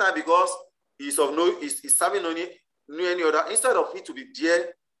at the same time, because it's serving only any other, instead of it to be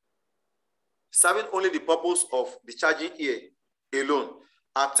there, serving only the purpose of discharging air alone,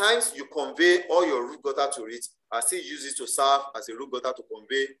 at times you convey all your roof gutter to it and still use it to serve as a roof gutter to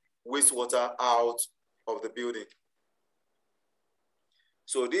convey wastewater out of the building.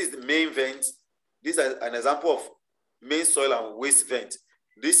 So this is the main vent. This is an example of main soil and waste vent.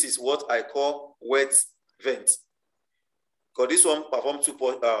 This is what I call wet vent. Because this one performs two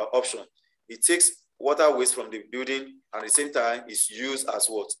options. It takes water waste from the building and at the same time it's used as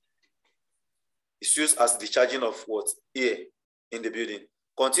what? It's used as discharging of what? Air in the building.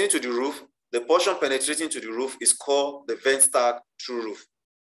 Continue to the roof. The portion penetrating to the roof is called the vent stack through roof.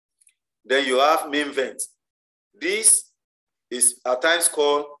 Then you have main vent. This is at times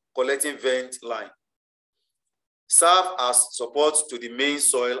called collecting vent line. Serve as support to the main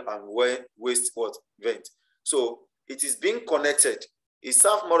soil and waste vent. So it is being connected. It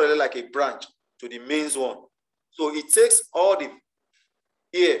serves more or less like a branch to the main one. So it takes all the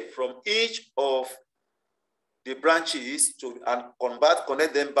air from each of the branches and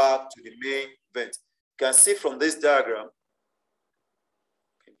connect them back to the main vent. You can see from this diagram.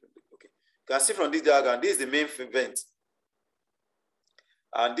 Okay. You can see from this diagram, this is the main vent.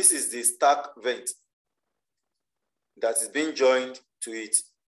 And this is the stack vent that is being joined to it.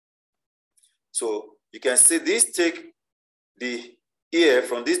 So you can see this take the air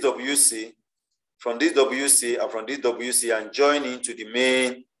from this WC, and from this WC and join into the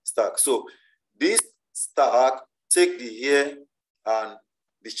main stack. So this stack take the air and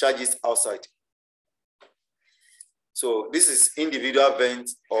discharges outside. So this is individual vent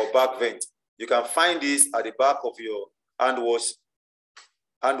or back vent. You can find this at the back of your hand wash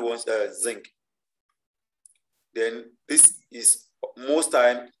zinc. Then this is most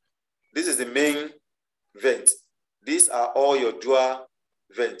time, this is the main vent. These are all your dual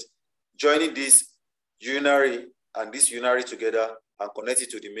vent. Joining this urinary and this urinary together and connect it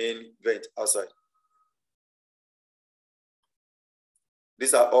to the main vent outside.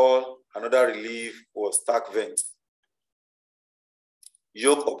 These are all another relief or stack vent.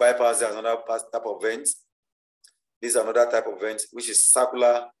 Yoke or bypass is another type of vent. This is another type of vent, which is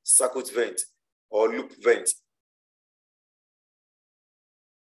circuit vent or loop vent.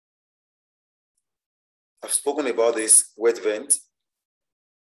 I've spoken about this wet vent,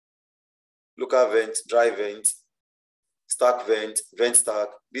 local vent, dry vent, stack vent, vent stack.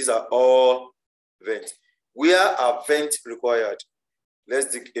 These are all vents. Where are vents required?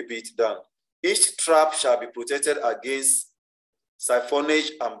 Let's dig a bit down. Each trap shall be protected against siphonage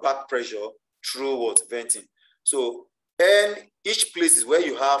and back pressure through what? Venting. So, and each place where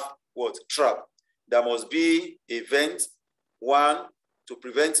you have what? Trap, there must be a vent, one, to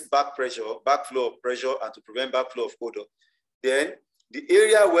prevent backflow of pressure and to prevent backflow of odor. Then the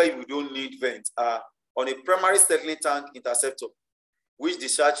area where you don't need vents are on a primary settling tank interceptor, which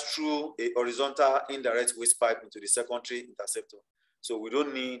discharge through a horizontal indirect waste pipe into the secondary interceptor. So we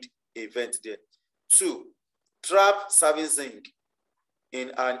don't need a vent there. 2, trap serving zinc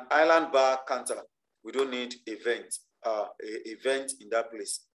in an island bar counter. We don't need a vent, a vent in that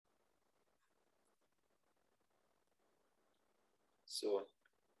place. So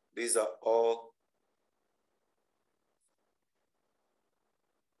these are all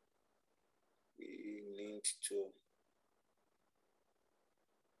we need to.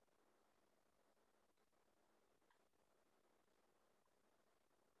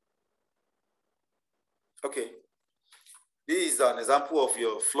 Okay, this is an example of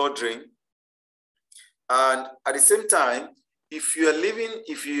your floor drain. And at the same time, if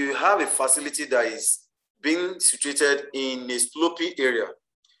you have a facility that is being situated in a slopy area,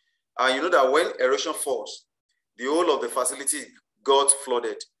 and you know that when erosion falls, the whole of the facility got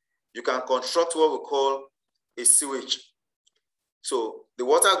flooded, you can construct what we call a sewage. So the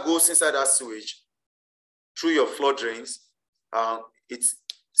water goes inside that sewage through your floor drains, and it's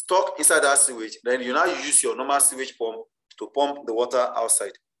stuck inside that sewage. Then you now use your normal sewage pump to pump the water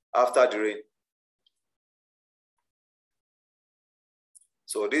outside after the rain.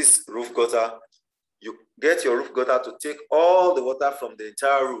 So this roof gutter, you get your roof gutter to take all the water from the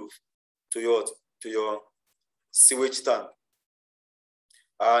entire roof to your sewage tank.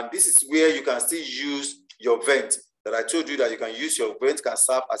 And this is where you can still use your vent that I told you that you can use. Your vent can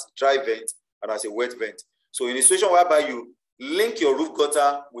serve as a dry vent and as a wet vent. So in a situation whereby you link your roof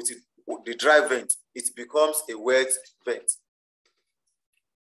gutter with the dry vent, it becomes a wet vent.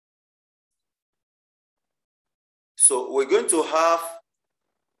 So we're going to have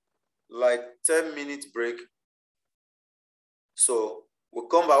like 10-minute break. So we'll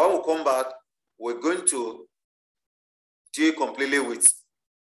come back. When we come back, we're going to deal completely with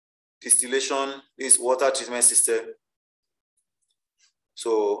distillation, this water treatment system.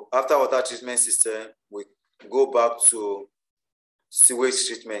 So after water treatment system, we go back to sewage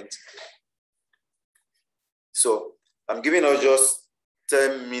treatment. So I'm giving us just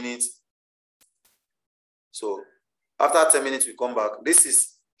 10 minutes. So after 10 minutes, we come back. This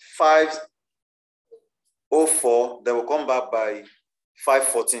is 5:04. Then we'll come back by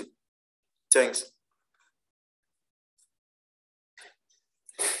 5:14. Thanks.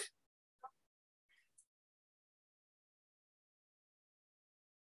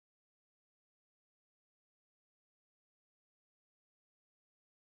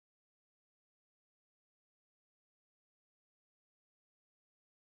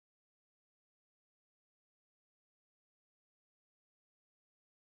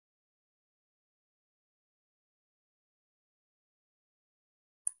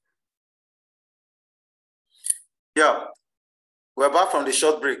 Yeah, we're back from the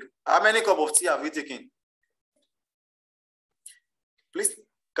short break. How many cups of tea have you taken? Please,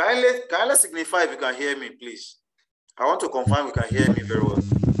 kindly signify if you can hear me, please. I want to confirm you can hear me very well.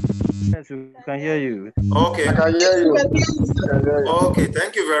 Yes, we can hear you. Okay. I can hear you. Okay,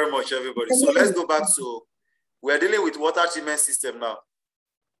 thank you very much, everybody. So let's go back to, we're dealing with water treatment system now.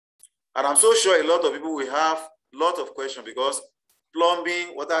 And I'm so sure a lot of people will have a lot of questions because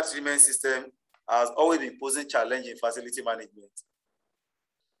plumbing, water treatment system has always been posing challenge in facility management.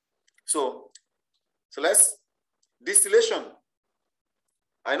 So let's, distillation.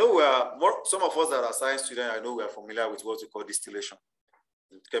 I know we are more, some of us that are science students, I know we are familiar with what we call distillation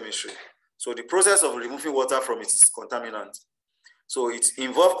in chemistry. So the process of removing water from its contaminant. So it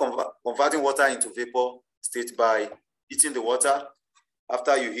involves converting water into vapor state by heating the water.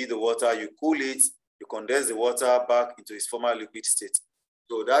 After you heat the water, you cool it, you condense the water back into its former liquid state.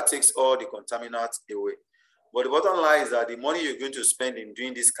 So that takes all the contaminants away. But the bottom line is that the money you're going to spend in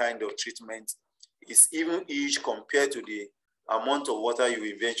doing this kind of treatment is even huge compared to the amount of water you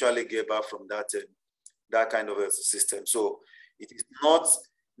eventually get back from that kind of a system. So it is not,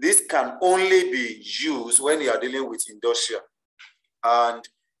 this can only be used when you are dealing with industrial and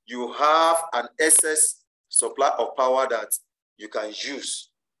you have an excess supply of power that you can use.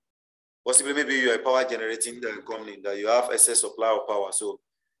 Possibly maybe you're a power generating company that you have excess supply of power. So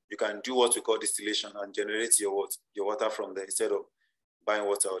you can do what we call distillation and generate your water from there instead of buying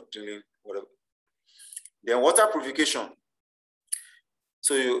water or drilling whatever. Then water purification.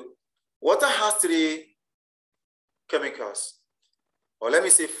 So water has 3 chemicals, or let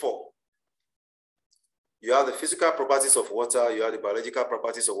me say 4. You have the physical properties of water, you have the biological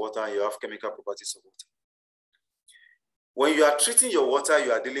properties of water, and you have chemical properties of water. When you are treating your water,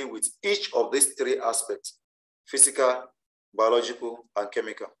 you are dealing with each of these 3 aspects: physical, biological, and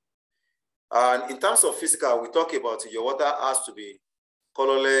chemical. And in terms of physical, we talk about your water has to be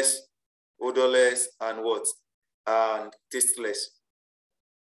colorless, odorless, and what? And tasteless.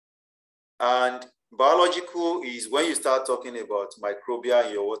 And biological is when you start talking about microbia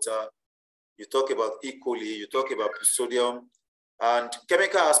in your water, you talk about E. coli, you talk about sodium, and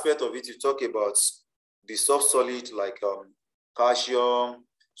chemical aspect of it, you talk about the soft solid like calcium,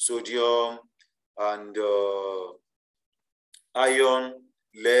 sodium, and iron,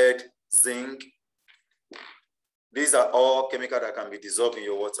 lead, zinc. These are all chemicals that can be dissolved in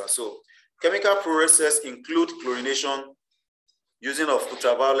your water. So chemical processes include chlorination, using of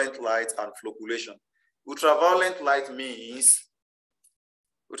ultraviolet light, and flocculation. Ultraviolet light means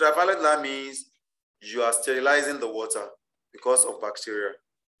you are sterilizing the water because of bacteria.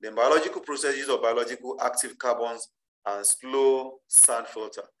 Then biological processes of biological active carbons and slow sand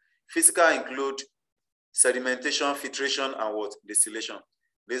filter. Physical include sedimentation, filtration, and what? Distillation.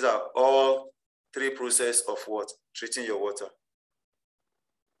 These are all 3 processes of what? Treating your water.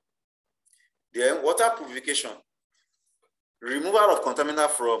 Then water purification. Removal of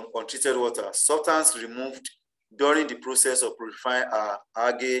contaminant from untreated water. Substance removed during the process of purifying are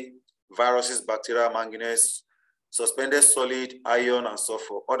algae, viruses, bacteria, manganese, suspended solid, iron, and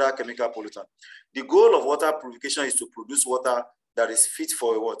sulfur, other chemical pollutants. The goal of water purification is to produce water that is fit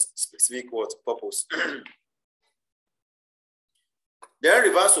for what? Specific what? Purpose. Then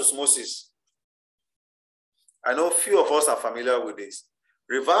reverse osmosis. I know few of us are familiar with this.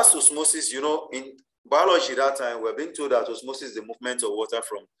 Reverse osmosis, you know, in biology that time, we're being told that osmosis is the movement of water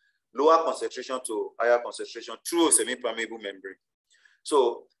from lower concentration to higher concentration through a semi-permeable membrane.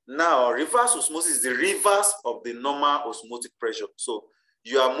 So now reverse osmosis is the reverse of the normal osmotic pressure. So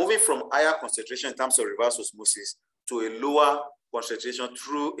you are moving from higher concentration in terms of reverse osmosis to a lower concentration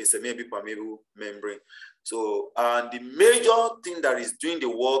through a semi-permeable membrane. So, and the major thing that is doing the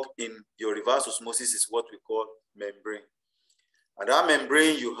work in your reverse osmosis is what we call membrane. And that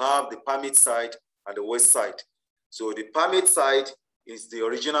membrane, you have the permeate side and the waste side. So the permeate side is the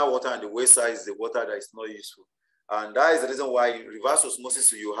original water and the waste side is the water that is not useful. And that is the reason why in reverse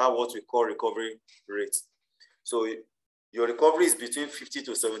osmosis, you have what we call recovery rate. So your recovery is between 50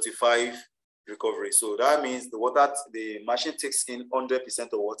 to 75 recovery. So that means the water, the machine takes in 100% of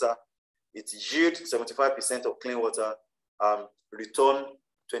water, it yields 75% of clean water, return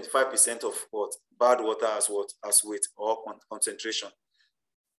 25% of what? Bad water as what? As weight or concentration.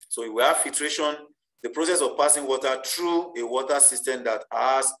 So we have filtration, the process of passing water through a water system that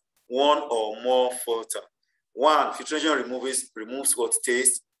has one or more filters. One, filtration removes what?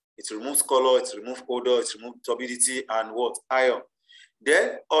 Taste, it removes color, it removes odor, it removes turbidity, and what? Ion.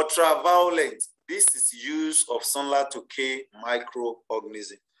 Then ultraviolet, this is use of sunlight to kill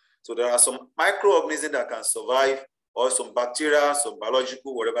microorganisms. So there are some microorganisms that can survive, or some bacteria, some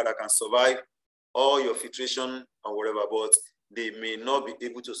biological, whatever that can survive all your filtration and whatever, but they may not be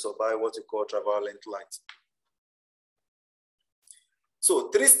able to survive what we call ultraviolet light. So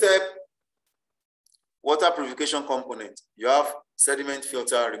 3-step water purification component. You have sediment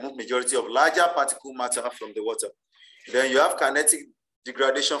filter, remove majority of larger particle matter from the water. Then you have kinetic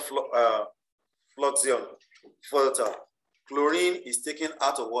degradation floculation filter. Chlorine is taken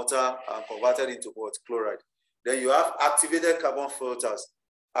out of water and converted into what? Chloride. Then you have activated carbon filters,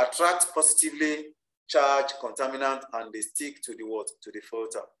 attract positively charged contaminant and they stick to the what? To the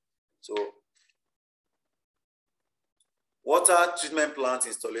filter. So water treatment plant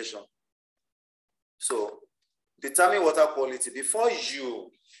installation. So determine water quality. Before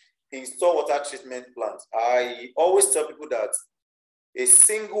you install water treatment plant, I always tell people that a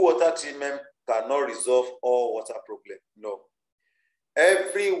single water treatment cannot resolve all water problems. No.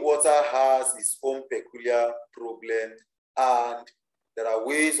 Every water has its own peculiar problem and there are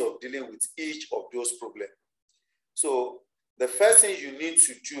ways of dealing with each of those problems. So the first thing you need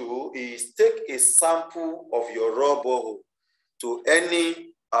to do is take a sample of your raw borehole to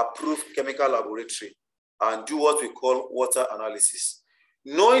any approved chemical laboratory and do what we call water analysis.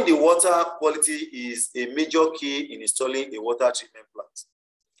 Knowing the water quality is a major key in installing a water treatment plant.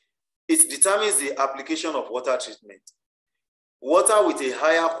 It determines the application of water treatment. Water with a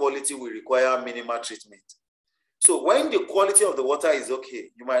higher quality will require minimal treatment. So when the quality of the water is okay,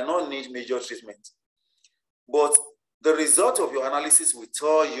 you might not need major treatment. But the result of your analysis will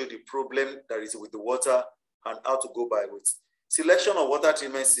tell you the problem that is with the water and how to go by it. Selection of water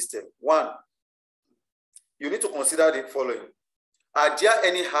treatment system. 1, you need to consider the following. Are there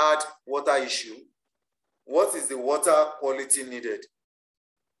any hard water issue? What is the water quality needed?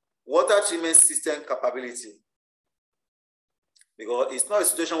 Water treatment system capability. Because it's not a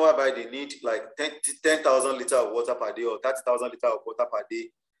situation whereby they need like 10,000 liters of water per day or 30,000 liters of water per day.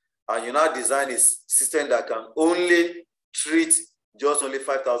 And you now design a system that can only treat just only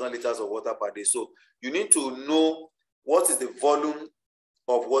 5,000 liters of water per day. So you need to know what is the volume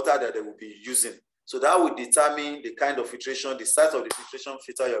of water that they will be using. So that will determine the kind of filtration, the size of the filtration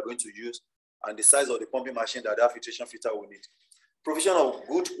filter you're going to use, and the size of the pumping machine that that filtration filter will need. Provision of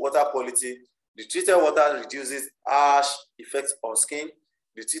good water quality. The treated water reduces harsh effects on skin.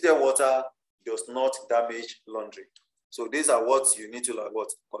 The treated water does not damage laundry. So these are what you need to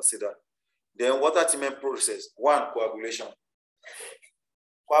consider. Then water treatment process. 1, coagulation.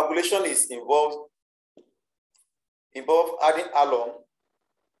 Coagulation is involve adding alum,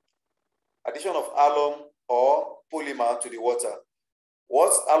 addition of alum or polymer to the water.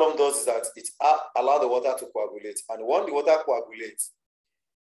 What alum does is that it allows the water to coagulate. And when the water coagulates,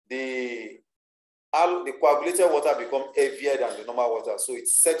 the coagulated water becomes heavier than the normal water. So it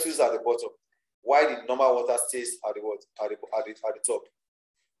settles at the bottom, while the normal water stays at the top.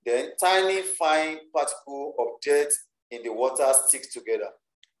 Then tiny fine particle of dirt in the water sticks together.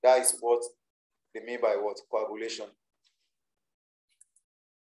 That is what they mean by what? Coagulation.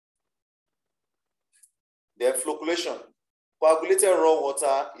 Then flocculation. Coagulated raw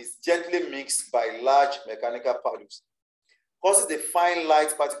water is gently mixed by large mechanical paddles. Causes the fine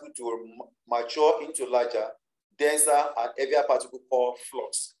light particle to mature into larger, denser, and heavier particle called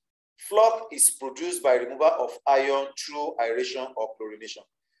flocs. Floc is produced by removal of iron through aeration or chlorination.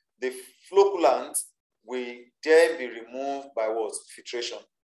 The flocculant will then be removed by what? Filtration.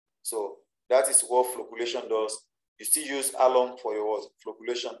 So that is what flocculation does. You still use alum for your what?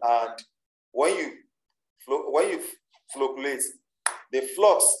 Flocculation. And when you flocculate, the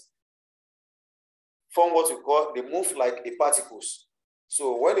flocs form what we call, they move like a particles.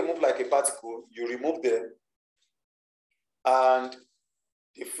 So when they move like a particle, you remove them and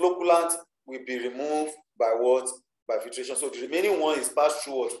the flocculant will be removed by what? By filtration. So the remaining one is passed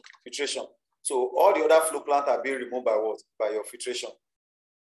through what? Filtration. So all the other flocculant are being removed by what? By your filtration.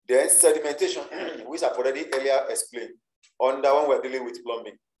 Then sedimentation, which I've already earlier explained. On that one, we're dealing with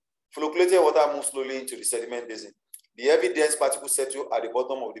plumbing. Flocculated water moves slowly into the sediment basin. The heavy dense particles settle at the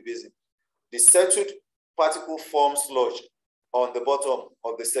bottom of the basin. The settled particle forms sludge on the bottom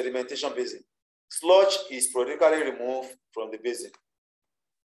of the sedimentation basin. Sludge is periodically removed from the basin.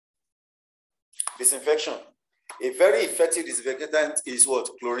 Disinfection. A very effective disinfectant is what?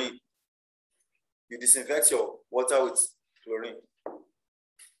 Chlorine. You disinfect your water with chlorine.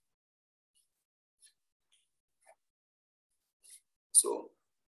 So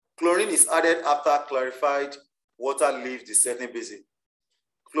chlorine is added after clarified water leaves the setting basin.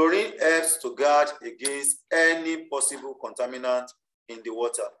 Chlorine helps to guard against any possible contaminant in the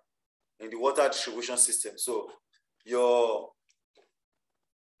water distribution system. So your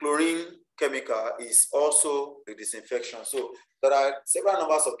chlorine chemical is also the disinfection. So there are several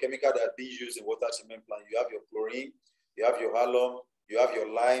numbers of chemicals that are being used in water treatment plant. You have your chlorine, you have your alum, you have your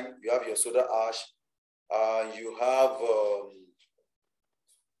lime, you have your soda ash, you have,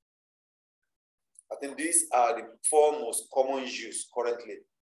 I think these are the 4 most common use currently,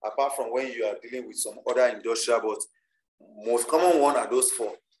 apart from when you are dealing with some other industrial, but most common one are those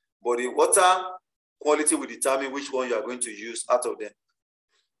 4. But the water quality will determine which one you are going to use out of them.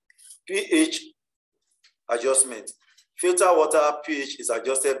 pH adjustment. Filter water pH is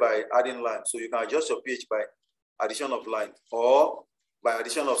adjusted by adding lime. So you can adjust your pH by addition of lime or by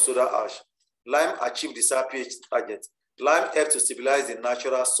addition of soda ash. Lime achieves desired pH target. Lime helps to stabilize the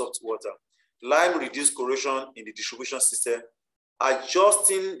natural soft water. Lime reduces corrosion in the distribution system.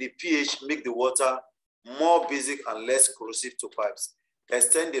 Adjusting the pH makes the water more basic and less corrosive to pipes.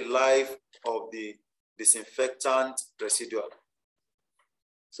 Extend the life of the disinfectant residual.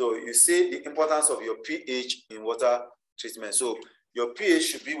 So you see the importance of your pH in water treatment. So your pH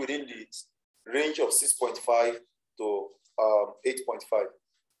should be within the range of 6.5 to 8.5.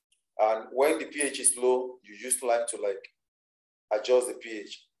 And when the pH is low, you use lime to like adjust the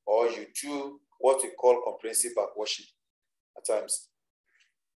pH, or you do what we call comprehensive backwashing at times.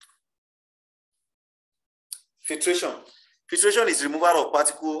 Filtration. Filtration is removal of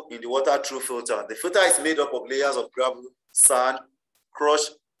particles in the water through filter. The filter is made up of layers of gravel, sand,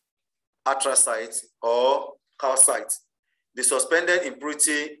 crushed anthracite or calcite. The suspended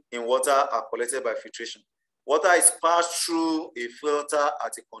impurity in water are collected by filtration. Water is passed through a filter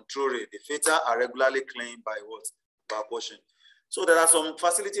at a control rate. The filter are regularly cleaned by what? Backwashing. So there are some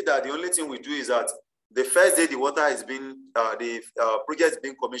facilities that the only thing we do is that the first day the water is being, the project is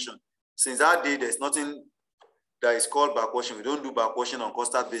being commissioned. Since that day, there's nothing that is called backwashing. We don't do backwashing on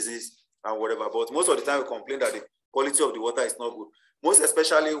constant basis and whatever. But most of the time we complain that the quality of the water is not good. Most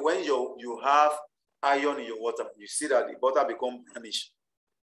especially when you have iron in your water, you see that the water becomes brownish.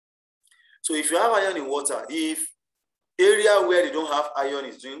 So if you have iron in water, if area where they don't have iron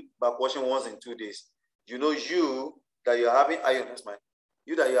is doing backwashing once in 2 days, you know that you're having iron, that's mine.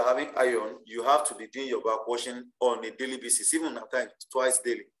 You that you're having iron, you have to be doing your backwashing on a daily basis, even at times twice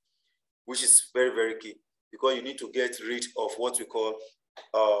daily, which is very, very key, because you need to get rid of what we call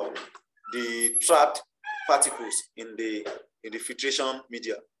the trapped particles in the filtration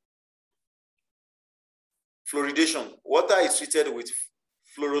media. Fluoridation. Water is treated with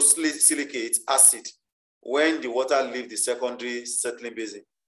fluorosilicate acid when the water leaves the secondary settling basin.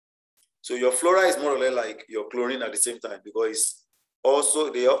 So your flora is more or less like your chlorine at the same time, because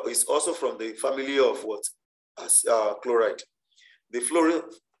it's also from the family of what? Chloride. The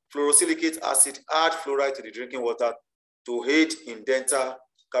fluorosilicate acid add fluoride to the drinking water to aid in dental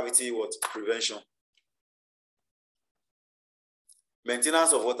cavity prevention.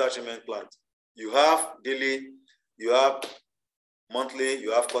 Maintenance of water treatment plant. You have daily, you have monthly,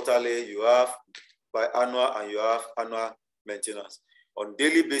 you have quarterly, you have biannual, and you have annual maintenance. On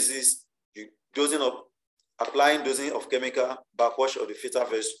daily basis, applying dosing of chemical, backwash of the filter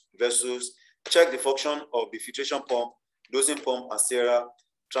vessels, check the function of the filtration pump, dosing pump and stirrer,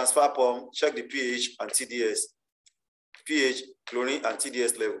 transfer pump, check the pH and TDS. pH, chlorine, and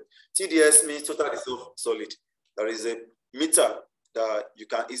TDS level. TDS means total dissolved solid. There is a meter that you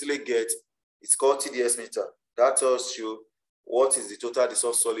can easily get. It's called TDS meter. That tells you what is the total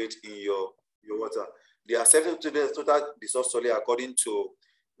dissolved solid in your water. There are 7 total dissolved solid according to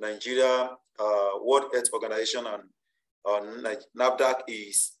Nigeria World Health Organization, and NAFDAC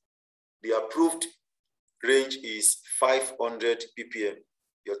is the approved range is 500 ppm.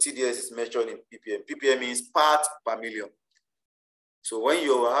 Your TDS is measured in ppm. ppm means part per million. So when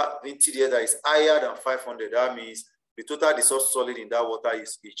you are having TDS that is higher than 500, that means the total dissolved solid in that water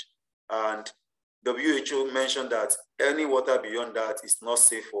is each. And WHO mentioned that any water beyond that is not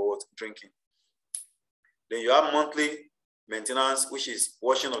safe for drinking. Then you have monthly maintenance, which is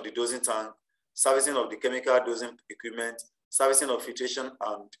washing of the dosing tank, servicing of the chemical dosing equipment, servicing of filtration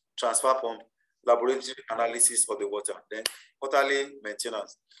and transfer pump, laboratory analysis of the water. Then quarterly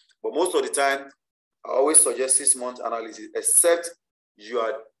maintenance. But most of the time, I always suggest 6-month analysis, except you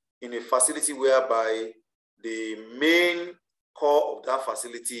are in a facility whereby the main core of that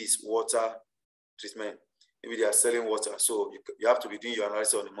facility is water treatment. Maybe they are selling water, so you have to be doing your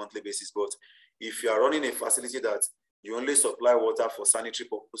analysis on a monthly basis. But if you are running a facility that you only supply water for sanitary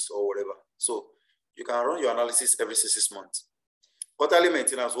purpose or whatever, so you can run your analysis every 6 months. Quarterly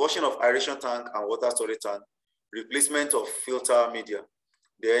maintenance, washing of aeration tank and water storage tank, replacement of filter media.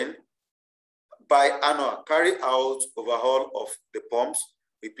 Then biannual, carry out overhaul of the pumps,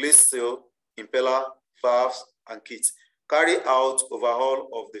 replace seal, impeller, valves, and kits. Carry out overhaul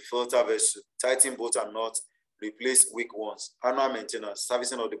of the filter vessel, tighten bolt and nuts, replace weak ones, annual maintenance,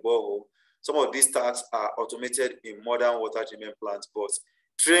 servicing of the borehole. Some of these tasks are automated in modern water treatment plants, but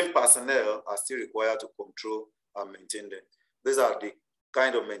trained personnel are still required to control and maintain them. These are the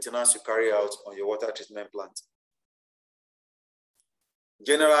kind of maintenance you carry out on your water treatment plant.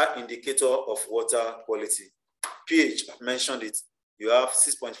 General indicator of water quality. pH, I've mentioned it. You have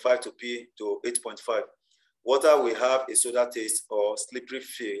 6.5 to 8.5. Water will have a soda taste or slippery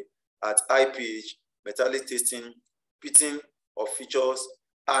feel at high pH, metallic tasting, pitting of features,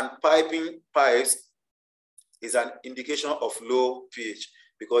 and piping pipes is an indication of low pH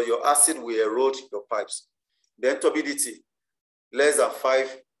because your acid will erode your pipes. Then turbidity, less than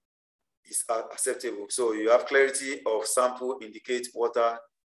 5 is acceptable. So you have clarity of sample indicate water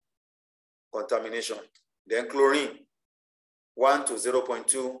contamination. Then chlorine, 1 to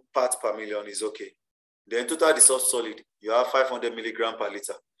 0.2 parts per million is okay. Then total dissolved solid, you have 500 milligram per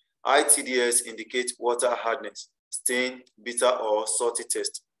liter. High TDS indicates water hardness, stain, bitter, or salty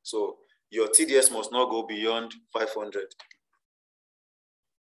taste. So your TDS must not go beyond 500.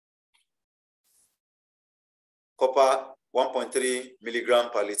 Copper, 1.3 milligram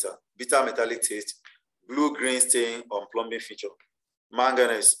per liter. Bitter metallic taste, blue-green stain on plumbing feature.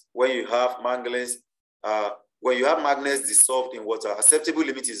 Manganese, when you have manganese dissolved in water, acceptable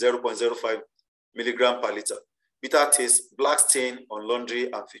limit is 0.05 milligram per liter. Bitter taste, black stain on laundry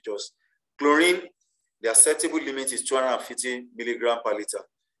and features. Chlorine, the acceptable limit is 250 milligram per liter.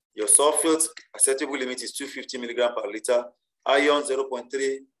 Your sulfate acceptable limit is 250 milligram per liter. Iron,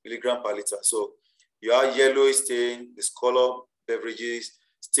 0.3 milligram per liter. So you have yellow stain, discolor beverages,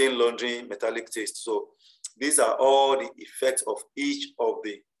 stain laundry, metallic taste. So these are all the effects of each of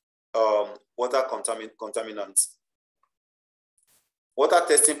the water contaminants. Water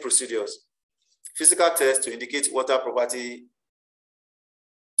testing procedures. Physical test to indicate water property,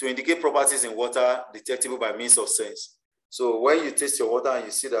 to indicate properties in water detectable by means of sense. So when you taste your water and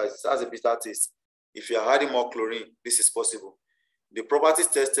you see that it has a bitter taste, if you are adding more chlorine, this is possible. The properties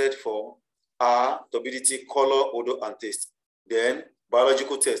tested for are turbidity, color, odor, and taste. Then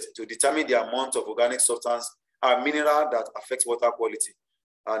biological test to determine the amount of organic substance and mineral that affects water quality.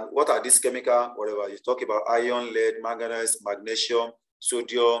 And what are these chemicals? Whatever you talk about, iron, lead, manganese, magnesium,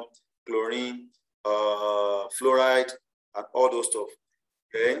 sodium, chlorine, fluoride, and all those stuff.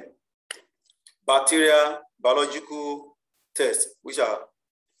 Then bacteria biological tests, which are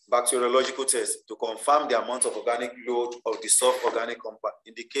bacteriological tests to confirm the amount of organic load of the soft organic compound,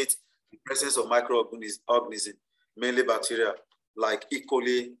 indicate the presence of microorganisms, mainly bacteria like E.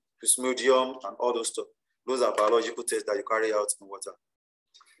 coli, Plasmodium, and all those stuff. Those are biological tests that you carry out in water.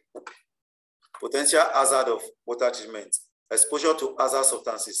 Potential hazard of water treatment. Exposure to hazard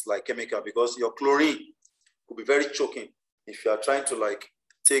substances like chemical, because your chlorine could be very choking if you are trying to like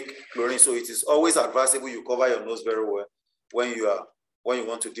take chlorine. So it is always advisable you cover your nose very well when you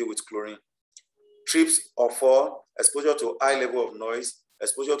want to deal with chlorine. Trips or fall, exposure to high level of noise,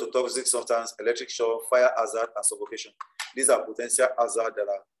 exposure to toxic substance, electric shock, fire hazard, and suffocation. These are potential hazards that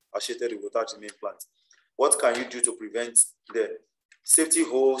are associated with water treatment plants. What can you do to prevent them? Safety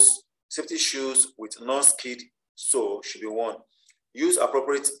hose, safety shoes with non-skid sole should be worn. Use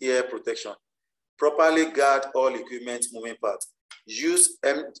appropriate ear protection. Properly guard all equipment moving parts. Use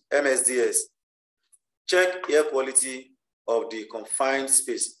MSDS. Check air quality of the confined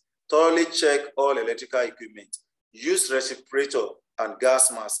space. Thoroughly check all electrical equipment. Use respirator and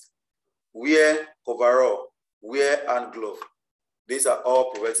gas mask. Wear coverall. Wear hand glove. These are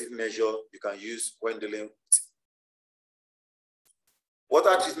all preventive measures you can use when dealing with.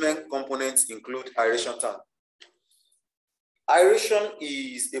 Water treatment components include aeration tank. Aeration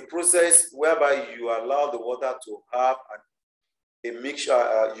is a process whereby you allow the water to have a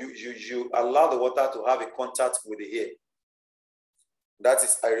mixture, you allow the water to have a contact with the air. That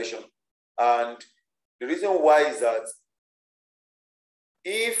is aeration. And the reason why is that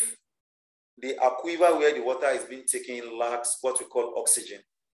if the aquifer where the water is being taken lacks what we call oxygen,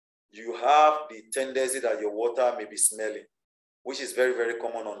 you have the tendency that your water may be smelling, which is very, very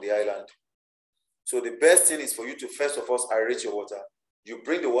common on the island. So the best thing is for you to first of all aerate your water. You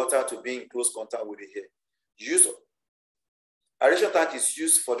bring the water to be in close contact with the air. Aeration tank is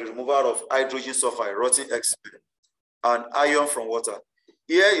used for the removal of hydrogen sulfide, rotting excrement, and iron from water.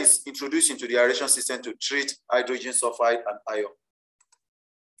 Air is introduced into the aeration system to treat hydrogen sulfide and iron.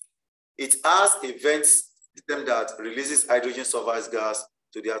 It has a vent system that releases hydrogen sulfide gas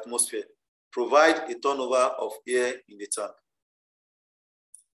to the atmosphere, provide a turnover of air in the tank.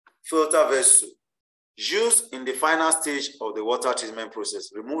 Filter vessel. Used in the final stage of the water treatment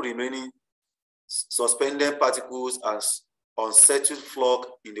process. Remove remaining suspended particles and unsettled floc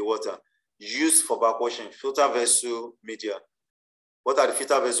in the water. Used for backwashing, filter vessel media. What are the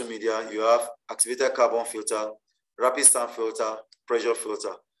filter vessel media? You have activated carbon filter, rapid sand filter, pressure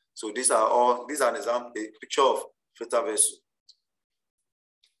filter. So these are an example, a picture of filter vessel.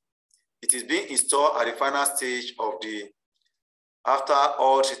 It is being installed at the final stage of after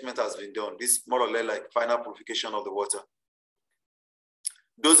all treatment has been done. This is more or less like final purification of the water.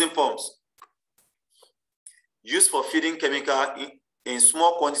 Dosing pumps. Used for feeding chemical in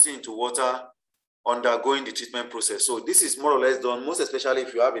small quantity into water undergoing the treatment process. So this is more or less done, most especially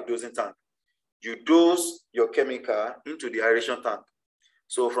if you have a dosing tank. You dose your chemical into the aeration tank.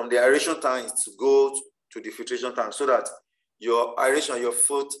 So from the aeration tank to go to the filtration tank, so that your aeration, your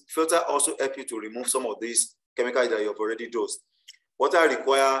filter also help you to remove some of these chemicals that you've already dosed. Water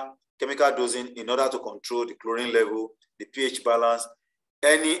require chemical dosing in order to control the chlorine level, the pH balance,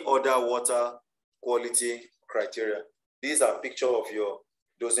 any other water quality criteria. These are pictures of your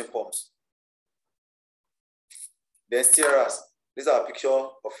dosing pumps. Then stirrers. These are a picture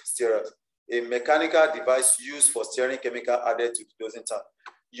of stirrers. A mechanical device used for stirring chemical added to the dosing tank.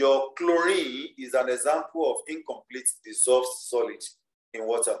 Your chlorine is an example of incomplete dissolved solid in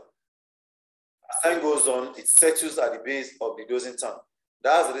water. As time goes on, it settles at the base of the dosing tank.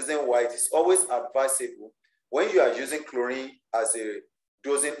 That's the reason why it is always advisable when you are using chlorine as a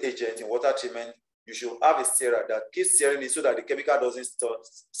dosing agent in water treatment, you should have a stirrer that keeps stirring it so that the chemical doesn't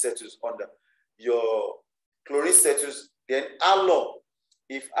settle under. Your chlorine settles, then alum.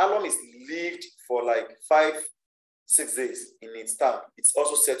 If alum is left for like 5-6 days in its tank, it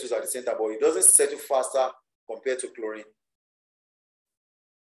also settles at the center, but it doesn't settle faster compared to chlorine.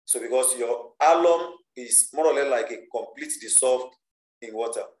 So because your alum is more or less like a complete dissolved in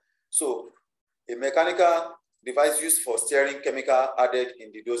water. So a mechanical device used for stirring chemical added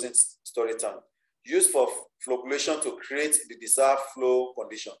in the dosing storage tank. Used for flocculation to create the desired flow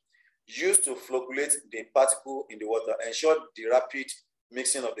condition. Used to flocculate the particle in the water, ensure the rapid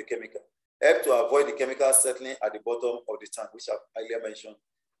mixing of the chemical. Help to avoid the chemical settling at the bottom of the tank, which I've earlier mentioned.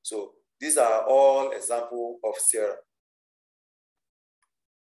 So these are all examples of stirrer.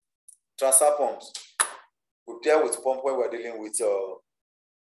 Transfer pumps. We deal with pump when we're dealing with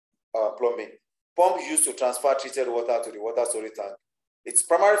plumbing. Pump used to transfer treated water to the water storage tank. Its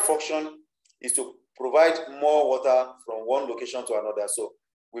primary function is to provide more water from one location to another. So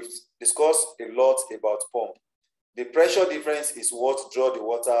we've discussed a lot about pump. The pressure difference is what draws the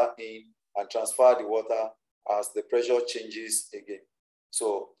water in and transfer the water as the pressure changes again.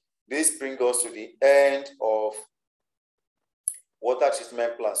 So this brings us to the end of water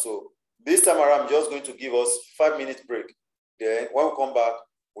treatment plant. So this time around, I'm just going to give us 5-minute break. Then when we come back,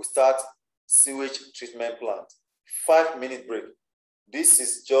 we start sewage treatment plant. 5-minute break. This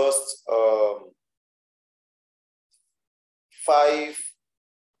is just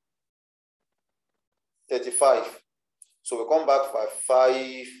 5:35. So we come back for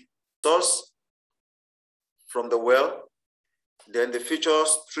 5 source from the well. Then the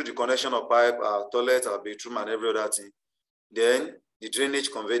features through the connection of pipe, our toilet, our bedroom, and every other thing. Then the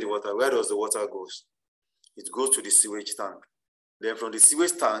drainage convey the water. Where does the water go? It goes to the sewage tank. Then from the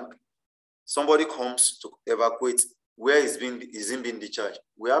sewage tank, somebody comes to evacuate where is it being discharged.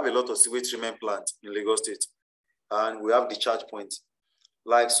 We have a lot of sewage treatment plants in Lagos State, and we have discharge points.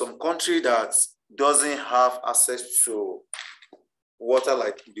 Like some country that doesn't have access to water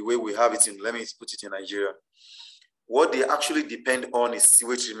like the way we have it in, let me put it in Nigeria. What they actually depend on is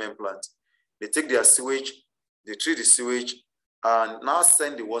sewage treatment plant. They take their sewage, they treat the sewage, and now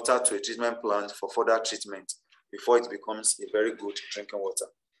send the water to a treatment plant for further treatment before it becomes a very good drinking water.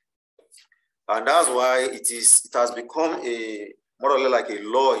 And that's why it has become a more or less like a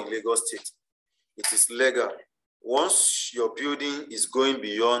law in Lagos State. It is legal. Once your building is going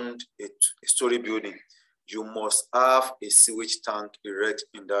beyond a story building, you must have a sewage tank erect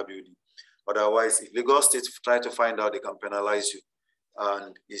in that building. Otherwise, if Lagos State try to find out, they can penalize you,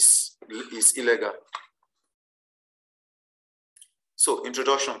 and it's illegal. So,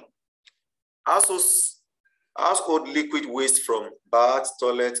 introduction. Household liquid waste from bath,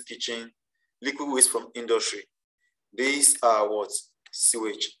 toilet, kitchen, liquid waste from industry. These are what?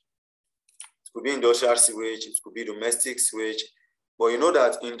 Sewage. It could be industrial sewage, it could be domestic sewage, but you know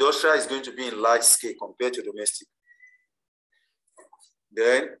that industrial is going to be in large scale compared to domestic.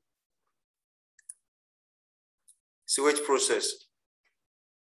 Then, sewage process.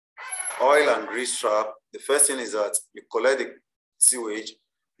 Oil and grease trap. The first thing is that you collect the sewage,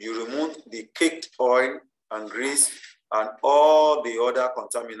 you remove the caked oil and grease and all the other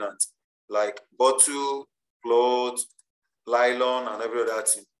contaminants like bottle, cloth, nylon, and every other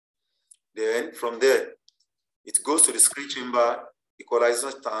thing. Then from there, it goes to the screen chamber,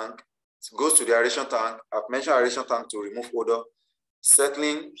 equalization tank, it goes to the aeration tank. I've mentioned aeration tank to remove odor,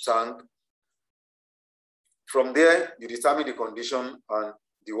 settling tank. From there, you determine the condition and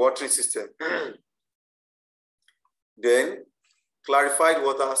the watering system. Then, clarified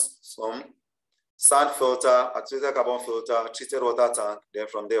water, some sand filter, activated carbon filter, treated water tank, then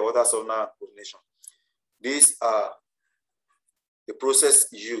from there, water softener and coordination. These are the process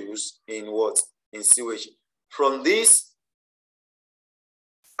used in what? In sewage. From this,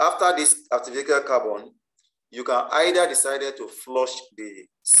 after this activated carbon, you can either decide to flush the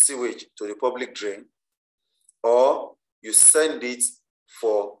sewage to the public drain, or you send it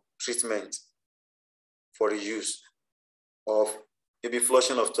for treatment for the use of maybe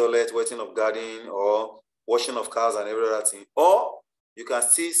flushing of toilet, wetting of garden, or washing of cars and every other thing. Or you can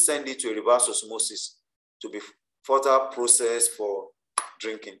still send it to a reverse osmosis to be further processed for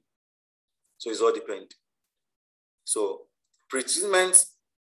drinking. So it's all depend. So pre-treatment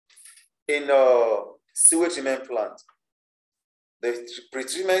in sewage treatment plant, the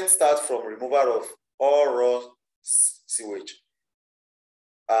pre-treatment starts from removal of all raw sewage.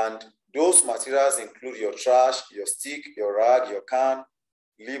 And those materials include your trash, your stick, your rag, your can,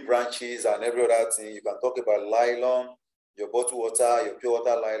 leaf branches, and every other thing. You can talk about nylon, your bottled water, your pure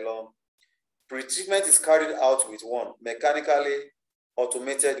water nylon. Pre-treatment is carried out with one mechanically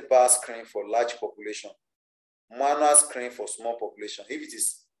automated bar screen for large population, manual screen for small population. If it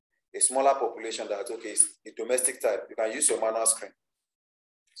is a smaller population that, okay, it's a domestic type, you can use your manual screen.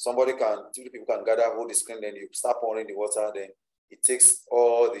 Somebody can, two people can gather, hold the screen, then you start pouring the water, then it takes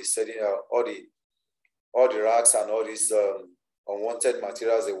all the rags and all these unwanted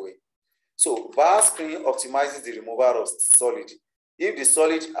materials away. So bar screen optimizes the removal of solid. If the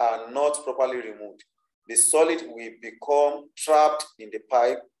solids are not properly removed, the solid will become trapped in the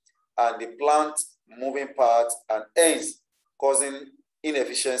pipe and the plant moving parts and ends, causing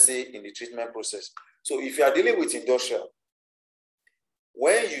inefficiency in the treatment process. So if you are dealing with industrial,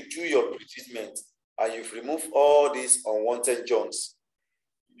 when you do your pre-treatment and you've removed all these unwanted junks,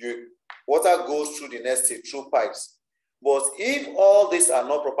 water goes through the next stage through pipes. But if all these are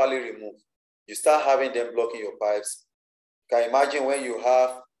not properly removed, you start having them blocking your pipes. You can imagine when you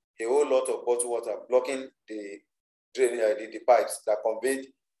have a whole lot of bottled water blocking the pipes that convey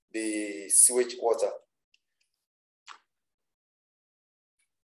the sewage water.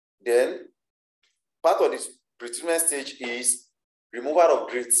 Then part of this pre-treatment stage is removal of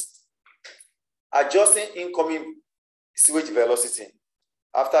grits. Adjusting incoming sewage velocity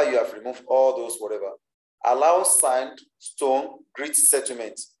after you have removed all those whatever allows sand, stone, grit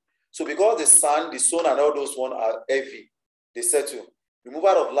settlement. So because the sand, the stone, and all those ones are heavy, they settle.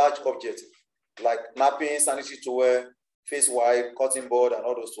 Removal of large objects like napping, sanitary towel, face wipe, cotton board, and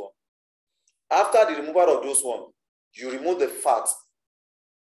all those ones. After the removal of those ones, you remove the fat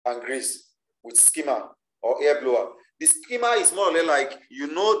and grease with skimmer or air blower. The skimmer is more or less like,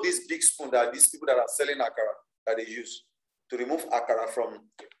 you know, this big spoon that these people that are selling akara that they use to remove akara from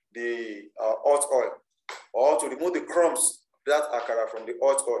the hot oil, or to remove the crumbs that akara from the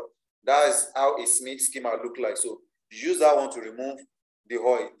hot oil. That is how a skimmer look like. So you use that one to remove the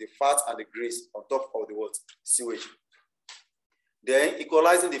oil, the fat, and the grease on top of the what? Sewage. Then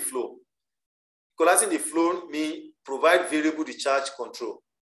equalizing the flow. Equalizing the flow means provide variable discharge control,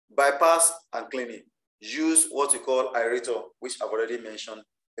 bypass and cleaning. Use what we call aerator, which I've already mentioned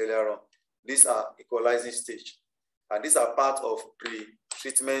earlier on. These are equalizing stage. And these are part of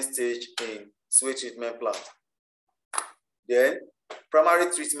pre-treatment stage in sewage treatment plant. Then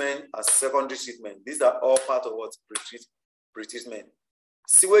primary treatment and secondary treatment. These are all part of what? Pre-treatment.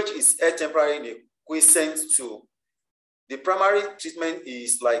 Sewage is air temporary in a quiescent to. The primary treatment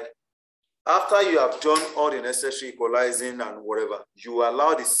is like after you have done all the necessary equalizing and whatever, you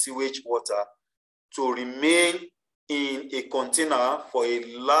allow the sewage water to remain in a container for a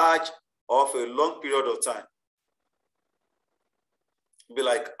large or for a long period of time. It'll be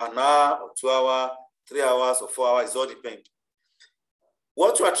like an hour or 2 hours, 3 hours or 4 hours, it all depends.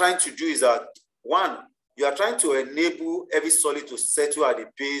 What you are trying to do is that, one, you are trying to enable every solid to settle at the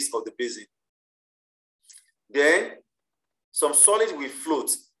base of the basin. Then some solid will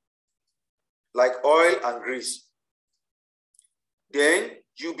float, like oil and grease. Then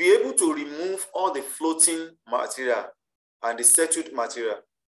you'll be able to remove all the floating material and the settled material.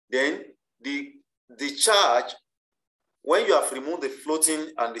 Then the charge, when you have removed the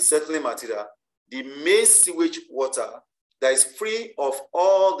floating and the settling material, the main sewage water that is free of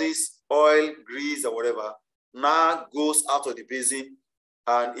all this oil, grease, or whatever, now goes out of the basin,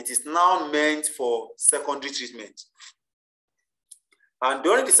 and it is now meant for secondary treatment. And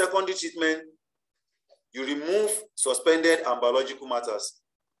during the secondary treatment, you remove suspended and biological matters.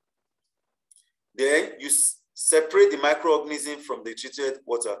 Then you separate the microorganism from the treated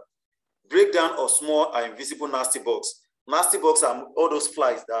water. Breakdown of small and invisible nasty bugs. Nasty bugs are all those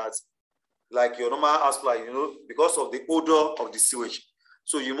flies that, like your normal house fly, you know, because of the odor of the sewage.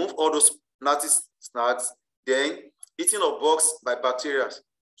 So you remove all those nasty snacks, then eating of bugs by bacteria.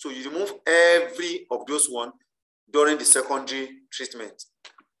 So you remove every of those one during the secondary treatment.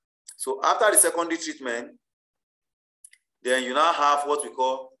 So after the secondary treatment, then you now have what we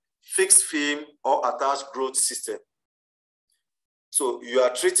call fixed film or attached growth system. So you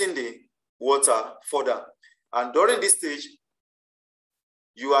are treating the water further. And during this stage,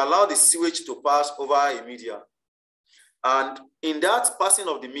 you allow the sewage to pass over a media. And in that passing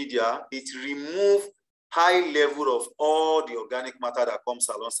of the media, it removes high level of all the organic matter that comes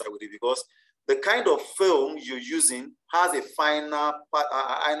alongside with it, because the kind of film you're using has a finer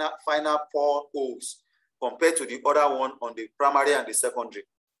pore holes compared to the other one on the primary and the secondary.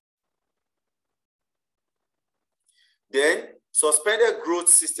 Then suspended growth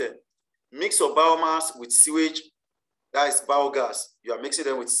system, mix of biomass with sewage, that is biogas. You are mixing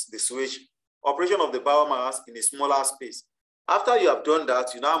them with the sewage. Operation of the biomass in a smaller space. After you have done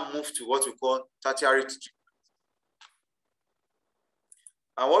that, you now move to what we call tertiary treatment.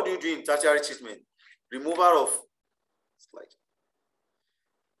 And what do you do in tertiary treatment? Removal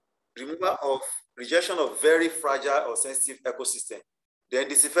of rejection of very fragile or sensitive ecosystem. Then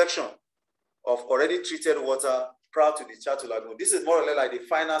disinfection of already treated water prior to discharge to lagoon. This is more or less like the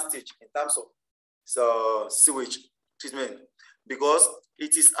final stage in terms of sewage treatment, because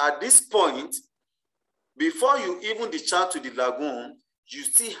it is at this point, before you even discharge to the lagoon, you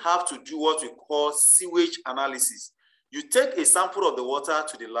still have to do what we call sewage analysis. You take a sample of the water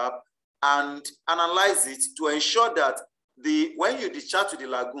to the lab and analyze it to ensure that when you discharge to the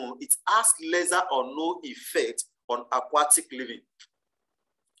lagoon, it has lesser or no effect on aquatic living.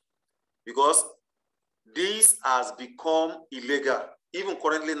 Because this has become illegal, even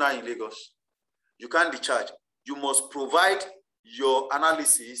currently now in Lagos. You can't discharge. You must provide your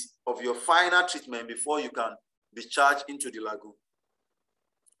analysis of your final treatment before you can discharge into the lagoon.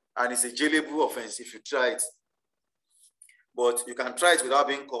 And it's a jailable offense if you try it. But you can try it without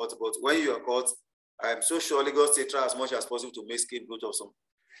being caught. But when you are caught, I'm so sure Lagos State try as much as possible to make scapegoat of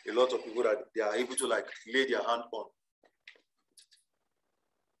a lot of people that they are able to like lay their hand on.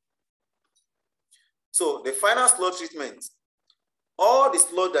 So the final sludge treatment, all the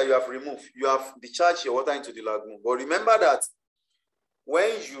sludge that you have removed, you have discharged your water into the lagoon. But remember that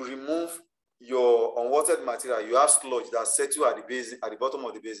when you remove your unwanted material, you have sludge that settle at the basin, at the bottom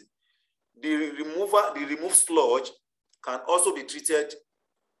of the basin. The removed sludge can also be treated.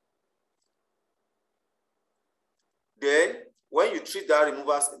 Then, when you treat that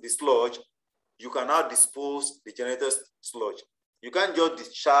the sludge, you can now dispose the generated sludge. You can't just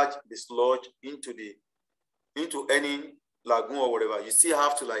discharge the sludge into any lagoon or whatever. You still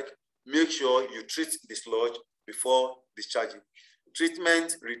have to like make sure you treat the sludge before discharging.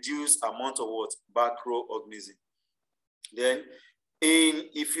 Treatment reduce amount of what? Microorganism. Then,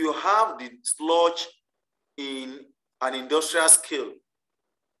 if you have the sludge in an industrial scale,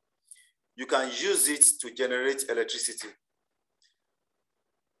 you can use it to generate electricity.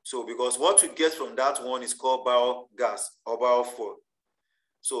 So, because what you get from that one is called biogas or biofuel.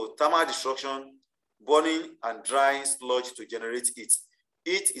 So, thermal destruction, burning and drying sludge to generate heat.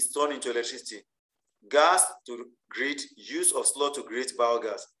 Heat is turned into electricity. Gas to grid, use of sludge to create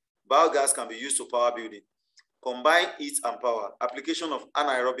biogas. Biogas can be used to power building. Combine heat and power. Application of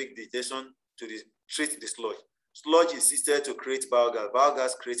anaerobic digestion to treat the sludge. Sludge is heated to create biogas.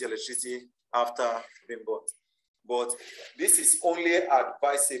 Biogas creates electricity after being burnt. But this is only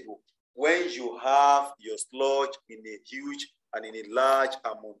advisable when you have your sludge in a huge and in a large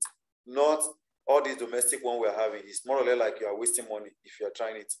amount. Not all these domestic one we're having. It's more or less like you are wasting money if you're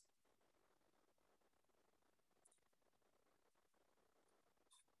trying it.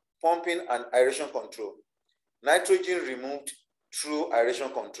 Pumping and aeration control. Nitrogen removed through aeration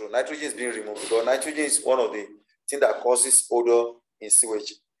control. Nitrogen is being removed because nitrogen is one of the things that causes odor in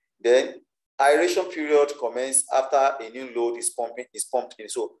sewage. Then aeration period commences after a new load is pumped in.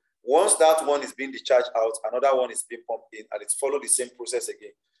 So once that one is being discharged out, another one is being pumped in, and it's followed the same process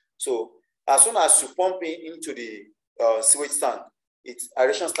again. So as soon as you pump into the sewage tank, it's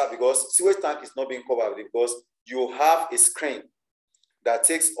aeration starts, because sewage tank is not being covered because you have a screen that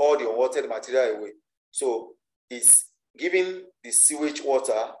takes all the unwanted material away. So it's giving the sewage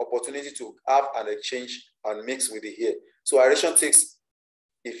water opportunity to have an exchange and mix with the air. So aeration takes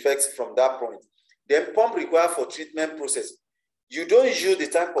effect from that point. Then pump required for treatment process. You don't use the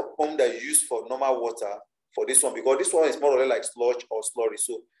type of pump that you use for normal water for this one, because this one is more or less like sludge or slurry.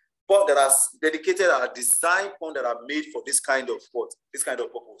 So pump that are dedicated are designed pump that are made for this kind of what? This kind of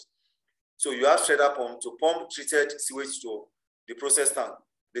purpose. So you have shredder pump to pump treated sewage to the process tank.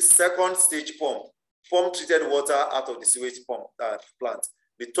 The second stage pump treated water out of the sewage pump plant.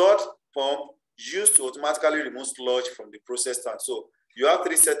 The third pump used to automatically remove sludge from the process tank. So you have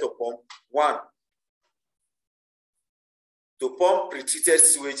three sets of pump. One, to pump pre-treated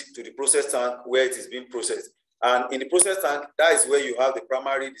sewage to the process tank where it is being processed. And in the process tank, that is where you have the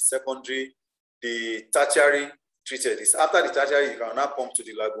primary, the secondary, the tertiary treated. It's after the tertiary, you can now pump to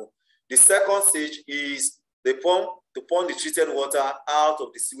the lagoon. The second stage is the pump to pump the treated water out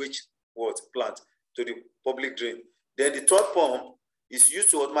of the sewage plant to the public drain. Then the third pump is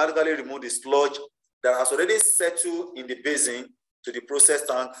used to automatically remove the sludge that has already settled in the basin to the process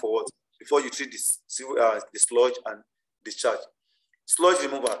tank for what? Before you treat the sludge and discharge. Sludge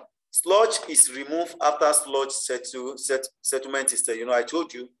removal. Sludge is removed after sludge settlement is there. You know, I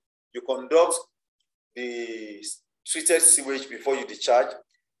told you, you conduct the treated sewage before you discharge.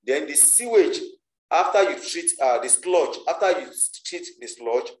 Then the sewage, after you treat the sludge, after you treat the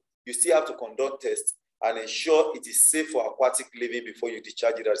sludge, you still have to conduct tests and ensure it is safe for aquatic living before you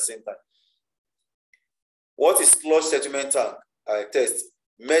discharge it at the same time. What is sludge settlement tank test?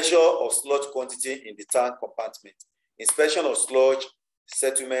 Measure of sludge quantity in the tank compartment. Inspection of sludge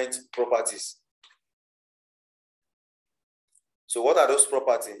settlement properties. So what are those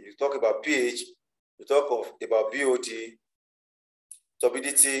properties? You talk about pH, you talk about BOD,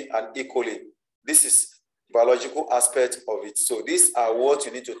 turbidity, and E. coli. This is biological aspect of it. So these are what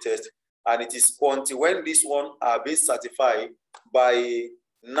you need to test. And it is until when this one are being certified by a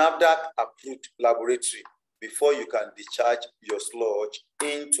NAFDAC approved laboratory before you can discharge your sludge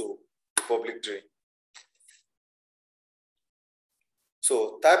into the public drain.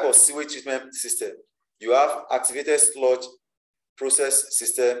 So type of sewage treatment system. You have activated sludge process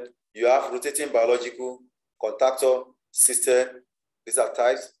system. You have rotating biological contactor system. These are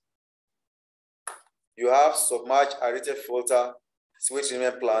types. You have submerged aerated filter sewage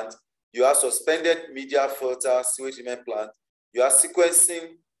treatment plant. You have suspended media filter sewage treatment plant. You have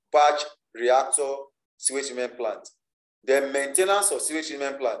sequencing batch reactor sewage treatment plant. The maintenance of sewage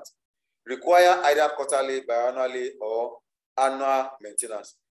treatment plant require either quarterly, biannually, or annual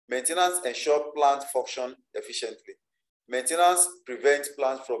maintenance. Maintenance ensure plant function efficiently. Maintenance prevents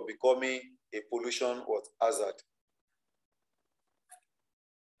plants from becoming a pollution hazard.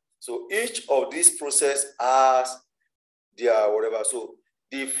 So each of these processes has their whatever. So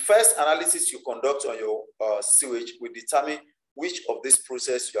the first analysis you conduct on your sewage will determine which of this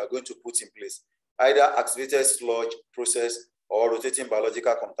process you are going to put in place, either activated sludge process or rotating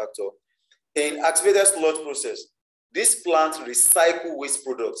biological contactor. In activated sludge process, this plant recycle waste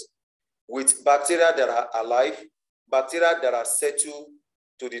products with bacteria that are alive, bacteria that are settled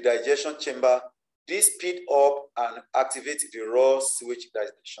to the digestion chamber. This speed up and activate the raw sewage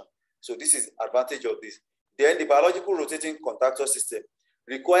digestion. So this is advantage of this. Then the biological rotating contactor system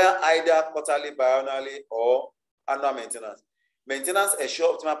require either quarterly, biannually, or annual maintenance. Maintenance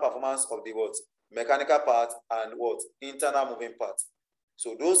ensure optimal performance of the mechanical part and internal moving parts.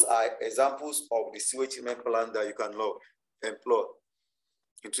 So those are examples of the sewage treatment plant that you can employ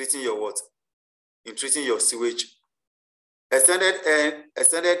in treating your in treating your sewage.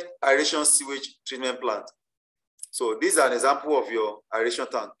 Extended aeration sewage treatment plant. So this is an example of your aeration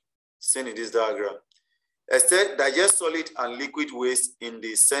tank seen in this diagram. Digest solid and liquid waste in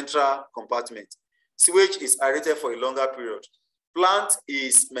the central compartment. Sewage is aerated for a longer period. Plant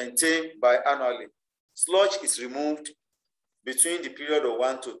is maintained biannually. Sludge is removed between the period of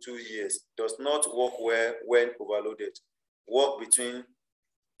 1 to 2 years. Does not work well when overloaded. Work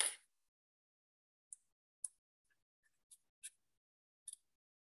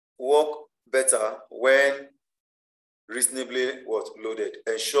better when reasonably loaded.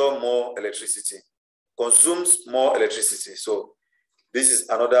 Ensure more electricity. Consumes more electricity. So this is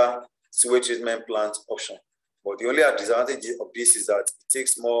another sewage treatment plant option. But the only disadvantage of this is that it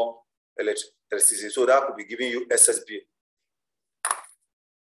takes more electricity. So that could be giving you SSB.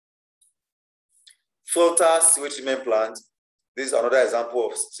 Filter sewage treatment plant. This is another example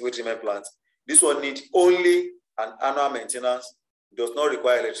of sewage treatment plant. This one needs only an annual maintenance. Does not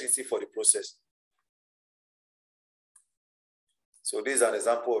require electricity for the process. So this is an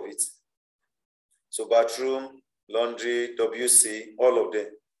example of it. So bathroom, laundry, WC, all of them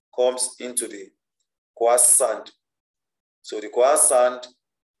comes into the coarse sand. So the coarse sand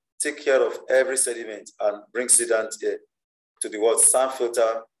take care of every sediment and brings it down here to the sand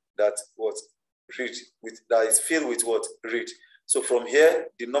filter that that is filled with reed. So from here,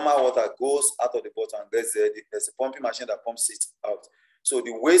 the normal water goes out of the bottom. There's a pumping machine that pumps it out. So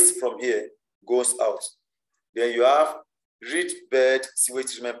the waste from here goes out. Then you have reed bed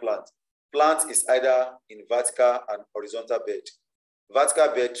sewage treatment plant. Plant is either in vertical and horizontal bed.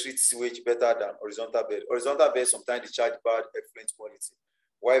 Vertical bed treats sewage better than horizontal bed. Horizontal bed sometimes discharge bad effluent quality,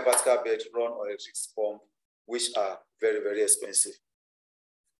 while vertical bed run on electric pump, which are very, very expensive.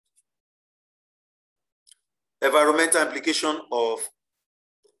 Environmental implication of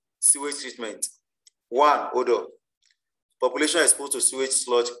sewage treatment. 1, odor. Population exposed to sewage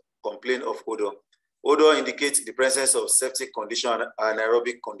sludge complain of odor. Odor indicates the presence of septic condition and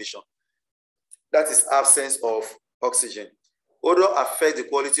anaerobic condition. That is absence of oxygen. Odor affects the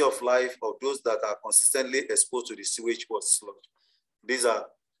quality of life of those that are consistently exposed to the sewage or sludge. These are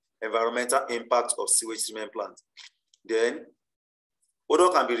environmental impacts of sewage treatment plant. Then,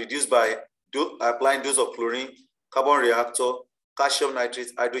 odor can be reduced by applying dose of chlorine, carbon reactor, calcium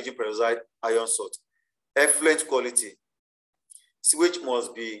nitrate, hydrogen peroxide, iron salt. Effluent quality. Sewage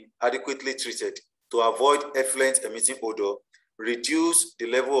must be adequately treated to avoid effluent emitting odor, reduce the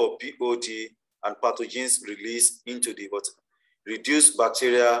level of POD and pathogens released into the water, reduce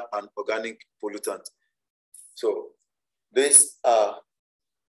bacteria and organic pollutant. So these are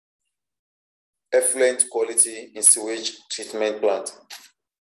effluent quality in sewage treatment plant.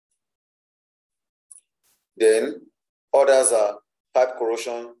 Then others are pipe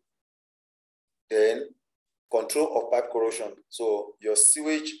corrosion, then control of pipe corrosion. So your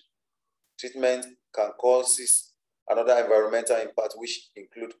sewage treatment can cause another environmental impact, which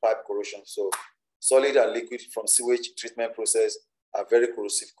include pipe corrosion. So solid and liquid from sewage treatment process are very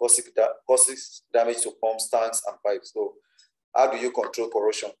corrosive, causes damage to pumps, tanks, and pipes. So how do you control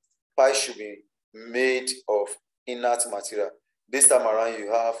corrosion? Pipes should be made of inert material. This time around,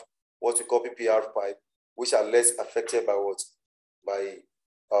 you have what we call PPR pipe, which are less affected by what? By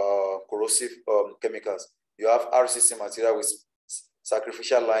corrosive chemicals. You have RCC material with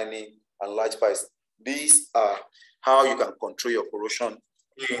sacrificial lining and large pipes. These are how you can control your corrosion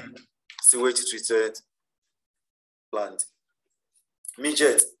in sewage treated plant.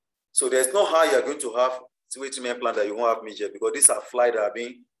 Midget. So there's no how you're going to have sewage treatment plant that you won't have midget, because these are flies that are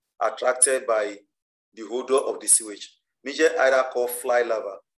being attracted by the odor of the sewage. Midget either called fly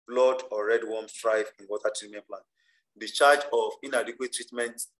larvae, blood or red worms thrive in water treatment plant. The charge of inadequate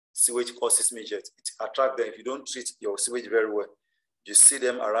treatment sewage causes midget. It attracts them. If you don't treat your sewage very well, you see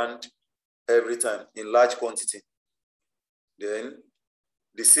them around every time in large quantity. Then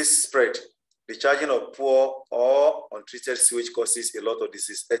disease spread. The charging of poor or untreated sewage causes a lot of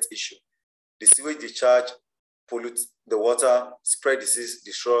disease, health issue. The sewage discharge pollutes the water, spread disease,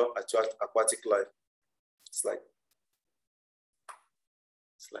 destroy aquatic life. Slide.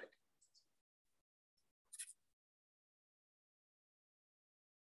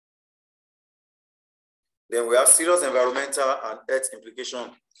 Then we have serious environmental and health implication.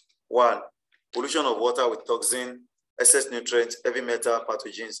 1, pollution of water with toxin, excess nutrients, heavy metal,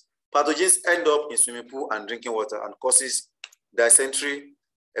 pathogens. Pathogens end up in swimming pool and drinking water and causes dysentery,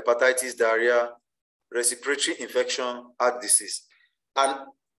 hepatitis, diarrhea, respiratory infection, heart disease. And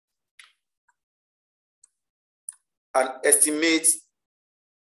an estimate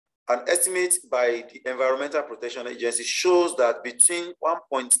by the Environmental Protection Agency shows that between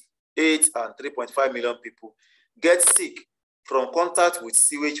 1.8 and 3.5 million people get sick from contact with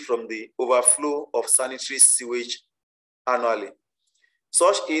sewage from the overflow of sanitary sewage annually.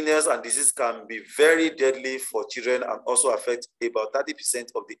 Such illness and disease can be very deadly for children and also affect about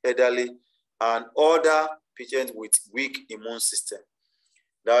 30% of the elderly and other patients with weak immune system.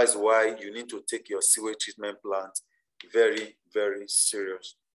 That is why you need to take your sewage treatment plant very, very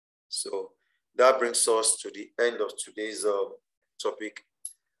serious. So that brings us to the end of today's topic.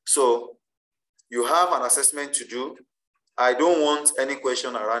 So you have an assessment to do. I don't want any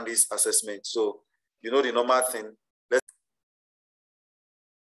question around this assessment. So you know the normal thing.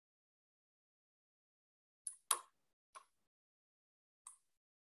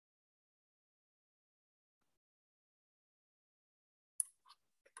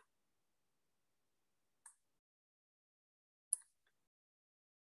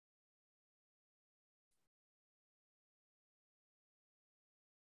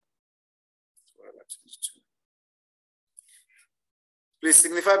 Please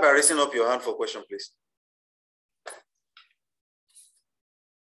signify by raising up your hand for question, please.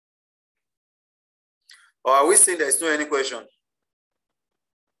 Or are we saying there is no any question?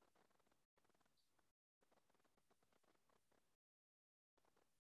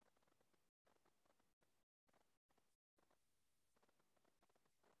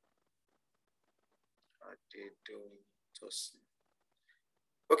 Are they doing tossing?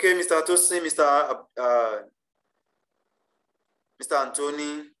 Okay, Mr. Tosin, Mr.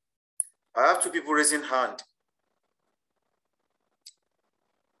 Anthony, I have two people raising hand.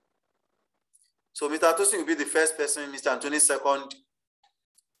 So Mr. Tosin will be the first person, Mr. Anthony second.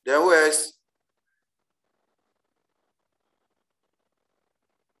 Then who else?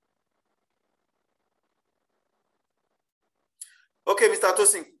 Okay, Mr.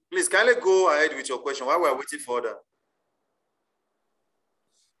 Tosin, please kindly go ahead with your question while we are waiting for that.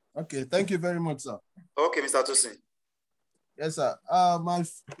 Okay, thank you very much, sir. Okay, Mr. Tosin. Yes, sir.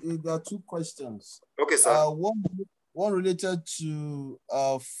 There are two questions. Okay, sir. One related to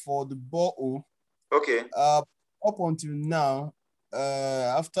for the borehole. Okay. Up until now,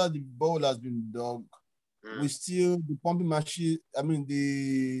 after the borehole has been dug, we still the pumping machine. I mean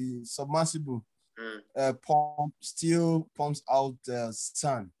the submersible pump still pumps out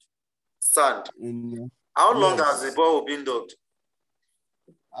sand. Sand. How long has the borehole been dug?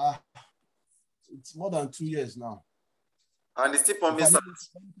 It's more than 2 years now. And it's still pumping sand?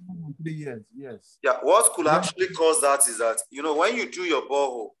 3 years, yes. Yeah, what could actually cause that is that, you know, when you do your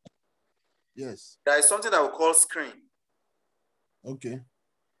borehole, yes, there is something that we call screen. Okay.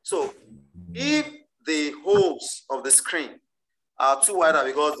 So if the holes of the screen are too wide,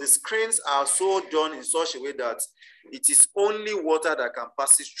 because the screens are so done in such a way that it is only water that can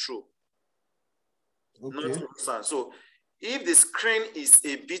pass it through. Okay. Not sand. So if the screen is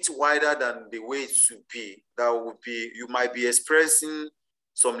a bit wider than the way it should be, that would be, you might be expressing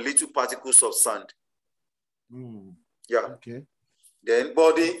some little particles of sand. Yeah. Okay. Then,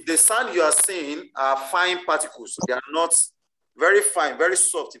 but the sand you are seeing are fine particles. They are not very fine, very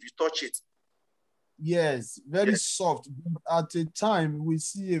soft if you touch it. Yes, very soft. But at a time, we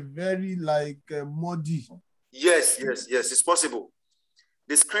see a very muddy. Yes, it's possible.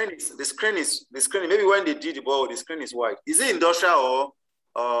 The screen is, maybe when they did the ball, the screen is wide. Is it industrial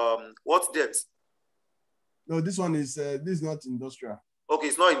or what depth? No, this one is, this is not industrial. Okay,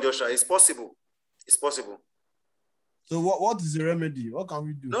 it's not industrial. It's possible. It's possible. So what is the remedy? What can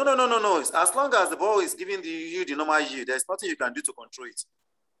we do? No. As long as the ball is giving you the normal yield, there's nothing you can do to control it.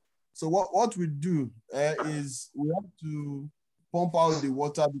 So what we do is we have to pump out the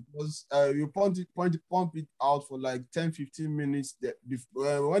water, because you pump it out for like 10-15 minutes.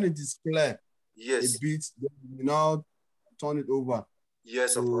 When it is clear, yes, a bit, then you now turn it over.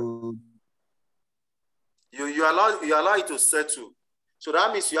 Yes, of course. You allow it to settle. So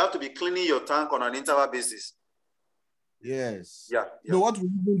that means you have to be cleaning your tank on an interval basis. Yes. Yeah. No, what we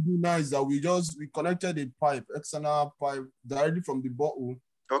even do now is that we connected a pipe, external pipe, directly from the borehole.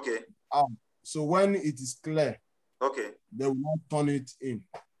 Okay. So when it is clear, okay, they will not turn it in.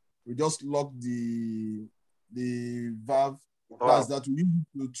 We just lock the valve. That's that we use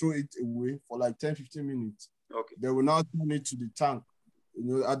to throw it away for like 10-15 minutes. Okay. They will now turn it to the tank. You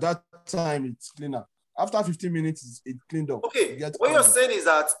know, at that time it's cleaner. After 15 minutes, it's cleaned up. Okay. What you're saying is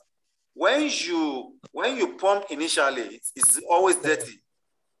that when you pump initially, it's always dirty.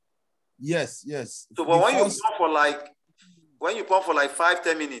 Yes. So, but when you pump for like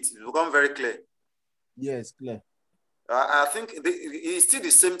 5-10 minutes, it becomes very clear. Yes, clear. I think it's still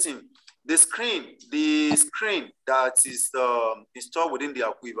the same thing. The screen that is installed within the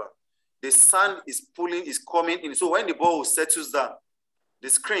aquifer, the sand is coming in. So when the ball settles down, the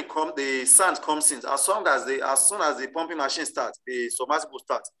sand comes in. As soon as the pumping machine starts, the submersible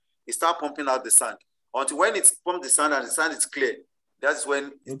starts, it starts pumping out the sand. Until when it pumps the sand and the sand is clear, that's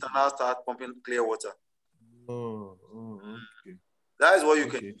when it starts pumping clear water. Okay. That is what you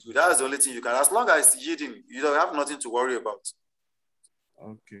can do. That is the only thing you can. As long as it's yielding, you don't have nothing to worry about.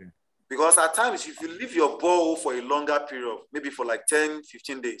 Okay. Because at times, if you leave your borehole for a longer period, maybe for like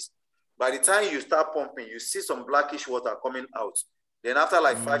 10-15 days, by the time you start pumping, you see some blackish water coming out. Then after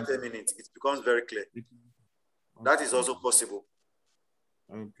like 5-10 minutes, it becomes very clear. Okay. That is also possible.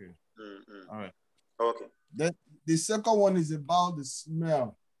 Okay. All right. Okay. Then the second one is about the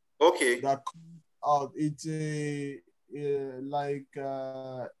smell. Okay. That comes out. It's like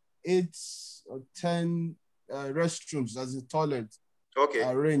 8 or 10 restrooms as a toilet. Okay.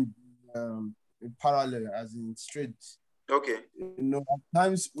 Arranged in parallel, as in straight. Okay. You know, at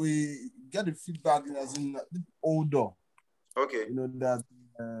times we get the feedback as in odor. Okay. You know that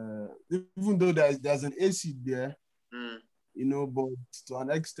even though there's an AC there, you know, but to an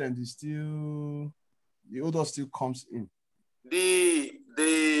extent, the odor still comes in. The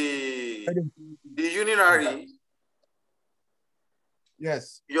urinary.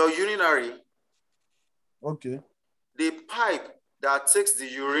 Yes. Your urinary. Okay. The pipe that takes the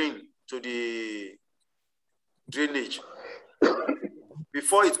urine to the drainage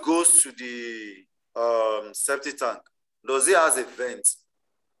before it goes to the septic tank, does it have a vent?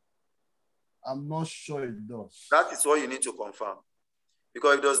 I'm not sure it does. That is what you need to confirm.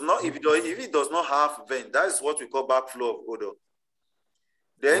 Because it does not, if it does not have vent, that is what we call backflow of odor.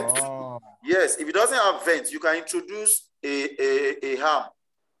 Then, yes, if it doesn't have vent, you can introduce a harm.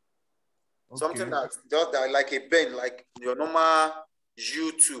 Okay. Something that's just like a bend, like your normal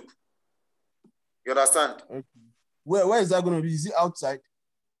U tube. You understand? Okay. Where is that going to be? Is it outside?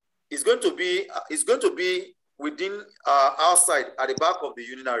 It's going to be within outside at the back of the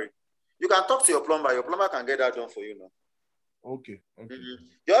urinary. You can talk to your plumber. Your plumber can get that done for you now. Okay. Okay.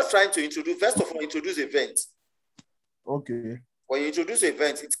 You're trying to introduce, first of all, introduce a vent. Okay. When you introduce a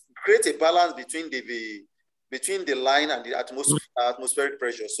vent, it creates a balance between the line and the atmospheric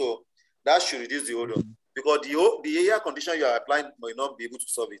pressure. So that should reduce the odor. Because the air conditioner you are applying might not be able to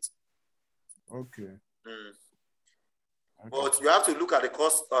solve it. Okay. But you have to look at the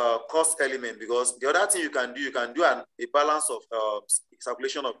cost element, because the other thing you can do a balance of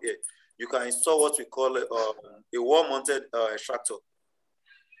circulation of air. You can install what we call a wall-mounted extractor.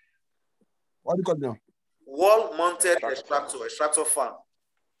 What do you call it now? Wall-mounted extractor fan.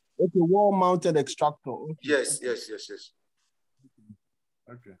 Okay, wall-mounted extractor. Okay. Yes.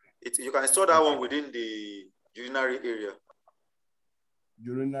 Okay. You can install that one within the urinary area.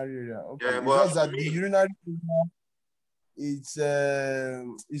 Urinary area. Okay. Yeah, because that the urinary area,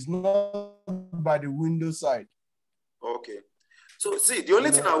 it's not by the window side. Okay. So see, the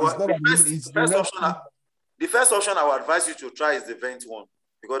only thing the first option I would advise you to try is the vent one,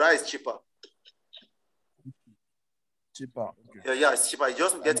 because that is cheaper. Cheaper. Okay. Yeah, it's cheaper. You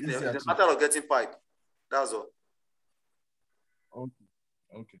just get it's a matter of getting pipe. That's all. Okay.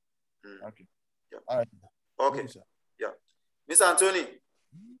 Okay. Yeah. All right. Okay. Yeah. Mr. Anthony.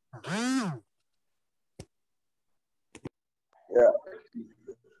 Yeah.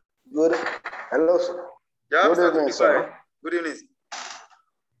 Good. Hello, sir. Yeah, good evening, sir. Good evening.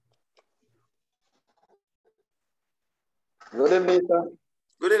 Good evening, sir.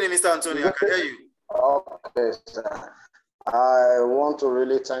 Good evening, Mr. Anthony. I can hear you. Okay, sir. I want to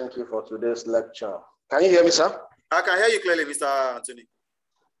really thank you for today's lecture. Can you hear me, sir? I can hear you clearly, Mr. Anthony.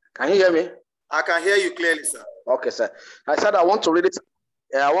 Can you hear me? I can hear you clearly, sir. Okay, sir. I said I want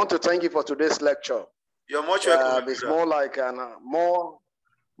to thank you for today's lecture. You're much welcome. It's more like an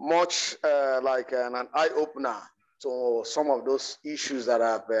an eye-opener to some of those issues that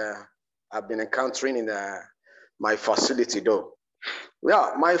I've been encountering in my facility, though.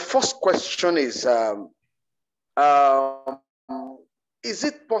 Yeah, my first question is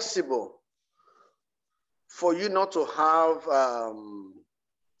it possible for you not to have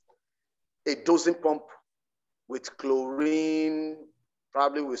a dosing pump with chlorine,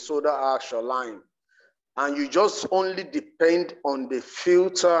 probably with soda ash or lime, and you just only depend on the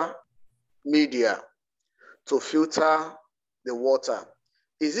filter media to filter the water?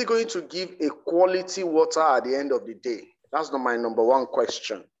 Is it going to give a quality water at the end of the day? That's not my number one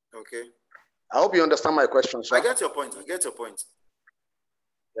question. Okay. I hope you understand my question, sir. I get your point.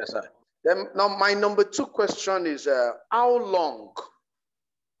 Yes, sir. Then now my number two question is how long,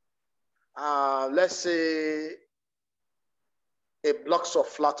 let's say a blocks of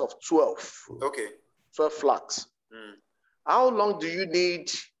flat of 12. Okay. 12 flats. How long do you need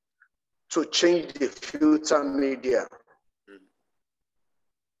to change the filter media?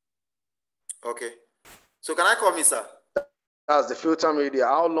 Okay. So can I come in, sir? That's the filter media.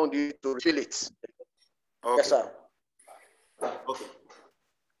 How long do you need to refill it? Okay. Yes, sir. Okay.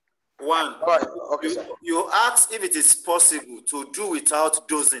 One, all right. Okay, sir. You asked if it is possible to do without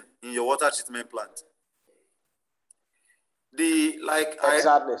dosing in your water treatment plant.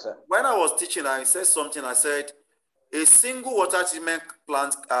 Exactly, sir. When I was teaching, I said something. I said a single water treatment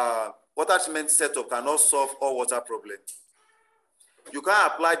plant, water treatment setup cannot solve all water problems. You can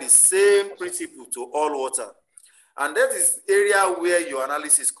apply the same principle to all water. And that is the area where your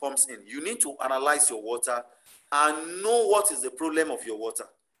analysis comes in. You need to analyze your water and know what is the problem of your water.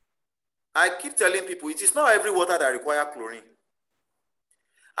 I keep telling people it is not every water that requires chlorine.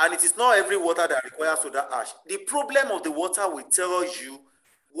 And it is not every water that requires soda ash. The problem of the water will tell you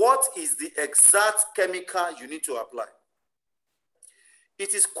what is the exact chemical you need to apply.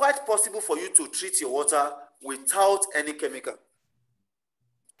 It is quite possible for you to treat your water without any chemical.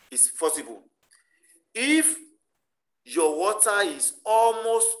 It's possible. If your water is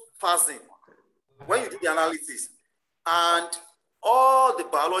almost passing, when you do the analysis, and all the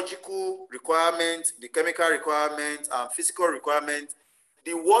biological requirements, the chemical requirements, and physical requirements,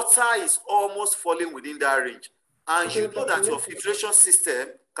 the water is almost falling within that range. And you know that your filtration system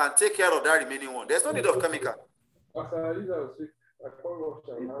can take care of that remaining one. There's no need of chemical.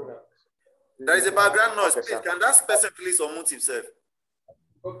 There is a background noise. Please, can that person please unmute himself?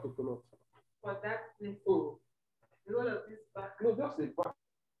 for that thing. Oh, the whole of this back. No, just the back.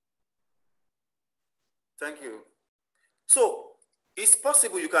 Thank you. So it's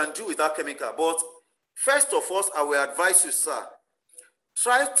possible you can do without chemical, but first of all, I will advise you, sir,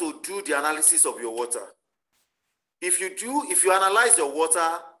 try to do the analysis of your water. If you analyze your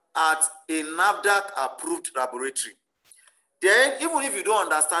water at a NAFDAC approved laboratory, then even if you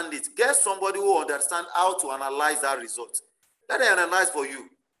don't understand it, get somebody who understands how to analyze that result. Let them analyze for you.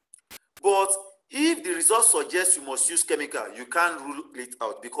 But if the result suggests you must use chemical, you can't rule it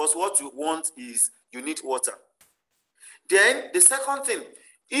out, because what you want is you need water. Then the second thing,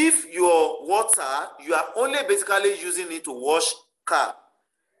 if your water, you are only basically using it to wash car,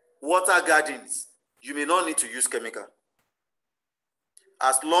 water gardens, you may not need to use chemical.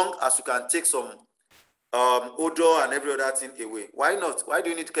 As long as you can take some odor and every other thing away. Why not? Why do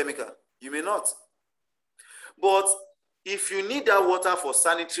you need chemical? You may not. But if you need that water for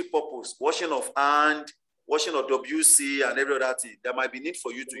sanitary purpose, washing of hand, washing of WC and every other thing, there might be need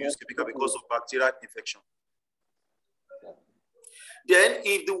for you to use chemical because of bacterial infection. Then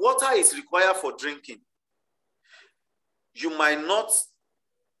if the water is required for drinking, you might not,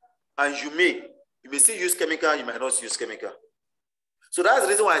 and you may still use chemical, you might not use chemical. So that's the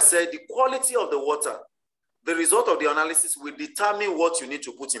reason why I said the quality of the water, the result of the analysis will determine what you need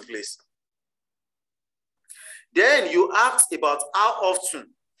to put in place. Then you asked about how often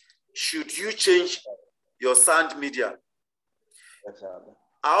should you change your sand media.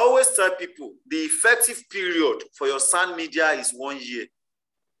 I always tell people the effective period for your sand media is 1 year.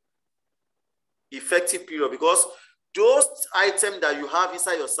 Effective period, because those items that you have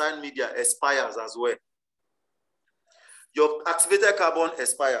inside your sand media expires as well. Your activated carbon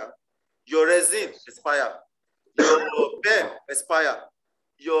expire, your resin expire, your PEM expire,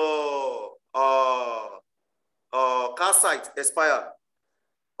 your calcite expire.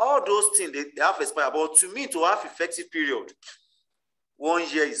 All those things, they have expired. But to me, to have effective period, 1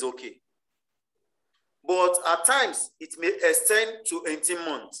 year is okay. But at times, it may extend to 18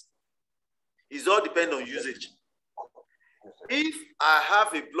 months. It all depends on usage. If I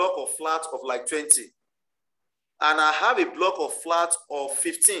have a block of flat of like 20, and I have a block of flat of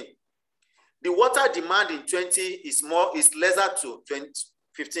 15, the water demand in 20 is lesser to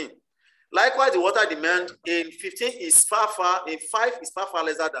 15. Likewise, the water demand in 15 is in 5 is far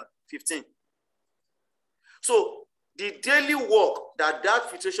lesser than 15. So the daily work that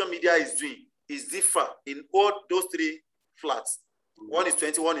filtration media is doing is different in all those 3 flats. One is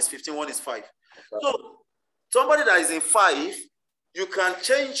 20, one is 15, one is 5. So somebody that is in 5, you can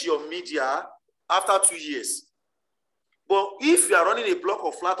change your media after 2 years. But if you are running a block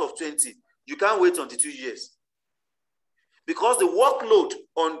of flat of 20, you can't wait until 2 years. Because the workload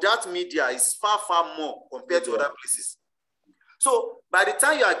on that media is far more compared to other places. So by the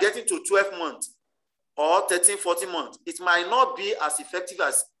time you are getting to 12 months or 13, 14 months, it might not be as effective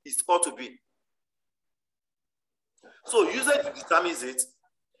as it ought to be. So usage determines it.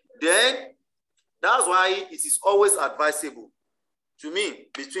 Then that's why it is always advisable, to me,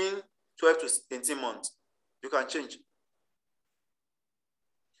 between 12 to 18 months, you can change.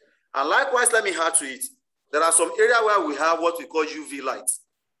 And likewise, let me add to it. There are some areas where we have what we call UV light,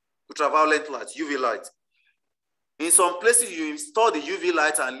 ultraviolet light, UV light. In some places, you install the UV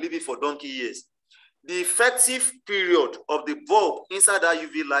light and leave it for donkey years. The effective period of the bulb inside that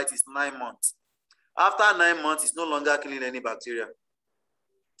UV light is 9 months. After 9 months, it's no longer killing any bacteria.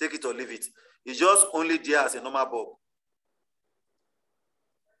 Take it or leave it. It's just only there as a normal bulb.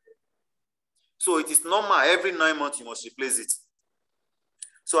 So it is normal. Every 9 months, you must replace it.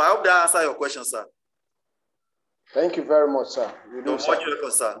 So I hope that answers your question, sir. Thank you very much, sir. You're much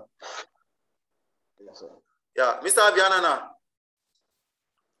welcome, sir. Yes, sir. Yeah, Mr. Abianana.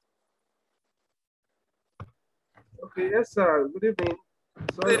 Okay, yes, sir. Good evening.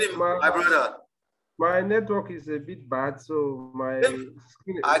 So Good evening, my brother. My network is a bit bad, so my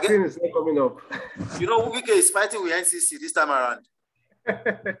screen is not coming up. You know, Wike is fighting with NCC this time around.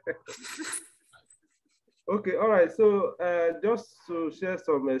 Okay, all right. So just to share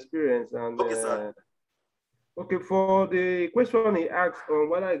some experience and okay, sir. Okay, for the question he asked on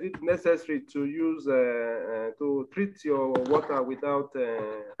whether is it necessary to use to treat your water without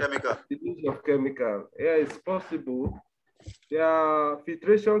chemical, the use of chemical. Yeah, it's possible. There are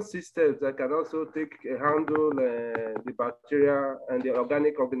filtration systems that can also handle the bacteria and the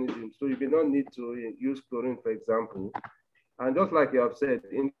organic organisms. So you may not need to use chlorine, for example. And just like you have said,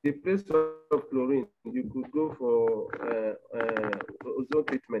 in the place of chlorine, you could go for ozone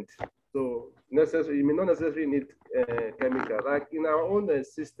treatment. So you may not necessarily need chemical. Like in our own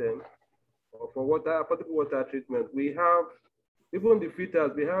system for particle water treatment, we have Even the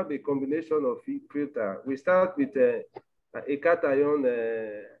filters, we have a combination of filter. We start with a cation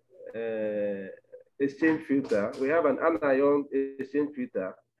exchange filter. We have an anion exchange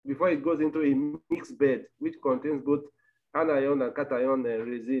filter before it goes into a mixed bed, which contains both anion and cation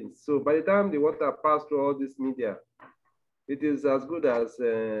resins. So by the time the water passes through all this media, it is as good as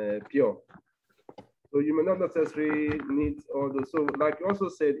pure. So you may not necessarily need all those. So like you also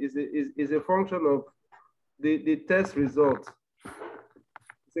said, is a function of the test result.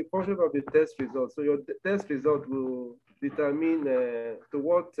 It's a function of the test result. So your test result will determine to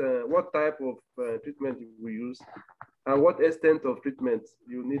what type of treatment you will use and what extent of treatment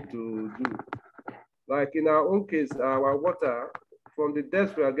you need to do. Like in our own case, our water, from the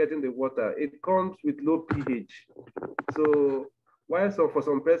depth we are getting the water, it comes with low pH. So while for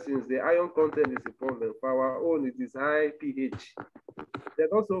some persons, the iron content is a problem, for our own, it is high pH. Then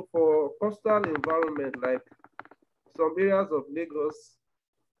also for coastal environment, like some areas of Lagos,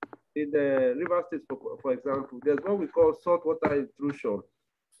 in the river states, for example, there's what we call saltwater intrusion,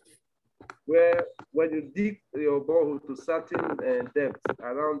 where when you dig your borehole to certain depths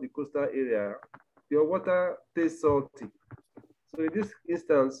around the coastal area, your water tastes salty. So in this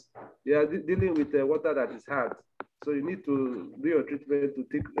instance, you are dealing with water that is hard. So you need to do your treatment to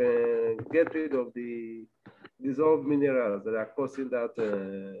get rid of the dissolved minerals that are causing that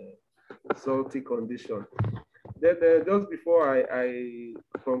salty condition. Then just before I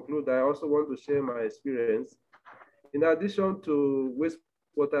conclude, I also want to share my experience. In addition to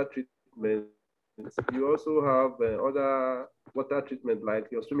wastewater treatment, you also have other water treatment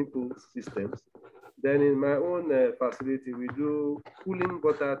like your swimming pool systems. Then in my own facility, we do cooling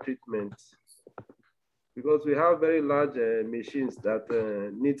water treatment because we have very large machines that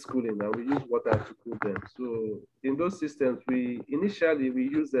need cooling and we use water to cool them. So in those systems, initially we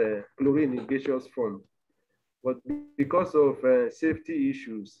use chlorine in gaseous form. But because of safety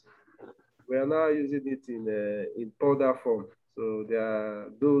issues, we are now using it in powder form. So there are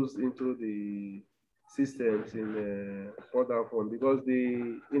those into the systems in powder form because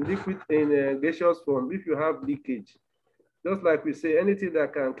in gaseous form, if you have leakage, just like we say, anything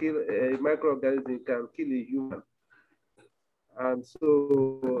that can kill a microorganism can kill a human. And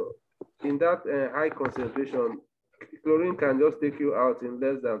so in that high concentration, chlorine can just take you out in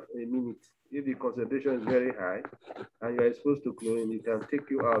less than a minute. If the concentration is very high and you are exposed to chlorine, it can take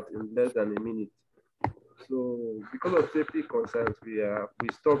you out in less than a minute. So because of safety concerns, we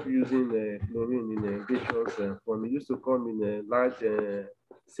stopped using chlorine in gaseous form. It used to come in large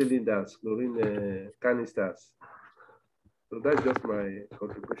cylinders, chlorine canisters. So that's just my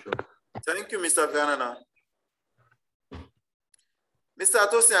contribution. Thank you, Mr. Vianana. Mr.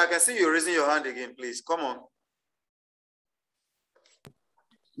 Atosin, I can see you raising your hand again, please. Come on.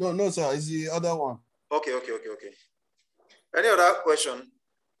 No, sir. It's the other one. Okay. Any other question?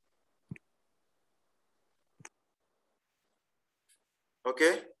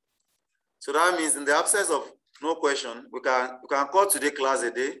 Okay. So that means in the absence of no question, we can call today class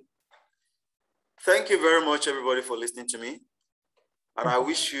a day. Thank you very much, everybody, for listening to me. And I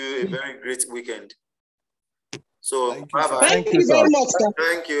wish you a very great weekend. So, bye-bye. Thank you very much, sir.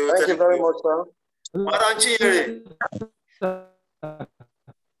 Thank you. Thank you very much, sir. Madam Chinyere.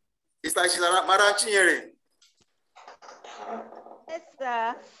 Madam Chinyere. Yes,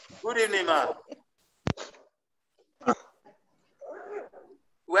 sir. Good evening, ma'am.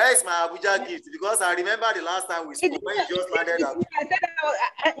 Where is my Abuja gift? Because I remember the last time we spoke when you just landed up. I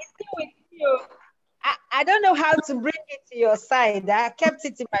said it's still with you. I don't know how to bring it to your side. I kept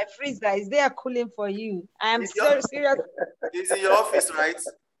it in my freezer. Is there cooling for you? I am so serious. It's in your office, right?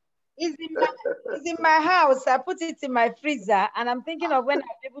 It's in my house. I put it in my freezer, and I'm thinking of when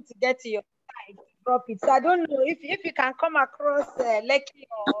I'll be able to get to your side to drop it. So I don't know if you can come across Lekki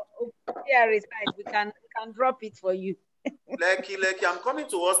or Obiari side, we can drop it for you. Lekki. I'm coming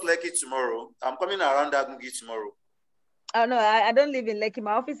towards Lekki tomorrow. I'm coming around Agungi tomorrow. Oh no, I don't live in Lekki.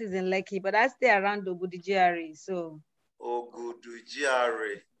 My office is in Lekki, but I stay around Ogudu GRA. So. Ogudu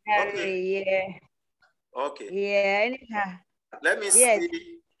GRA. Okay. Yeah. Okay. Yeah. Anyhow. Let me see.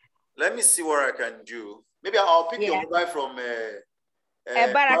 Let me see what I can do. Maybe I'll pick your mobile from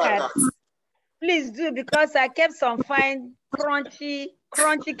Barakat. Please do, because I kept some fine crunchy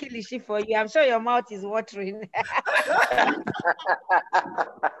kilishi for you. I'm sure your mouth is watering.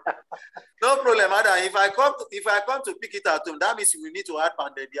 No problem, Madam. If I come to pick it at home, that means we need to add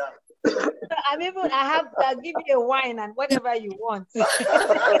pounded yam. I'll give you a wine and whatever you want.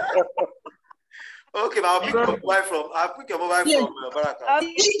 Okay, but I'll pick your mobile from Baraka.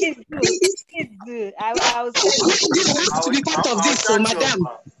 Please do. I will say you have to be part of this, so madam.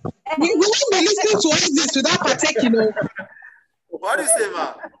 We won't be listening to all this without partaking, What do you say,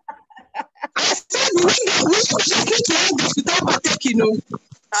 ma? I said we should get to have this without partaking, you know.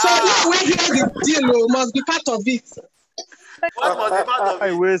 So if we hear the deal, must be part of it. What must be part of it?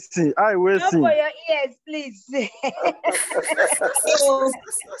 I wasting. Not for your ears, please. So,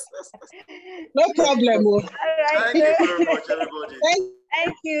 no problem. All right. Thank you very much, everybody.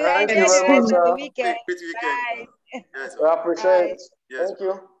 Thank you. Thank Enjoy you the very rest much, of the sir. weekend. Great weekend. Bye. Yes. We appreciate it. Yes. Thank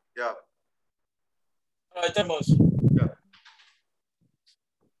you. Yeah. All right, thank Yeah.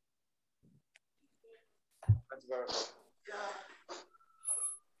 Thank you very much. Yeah.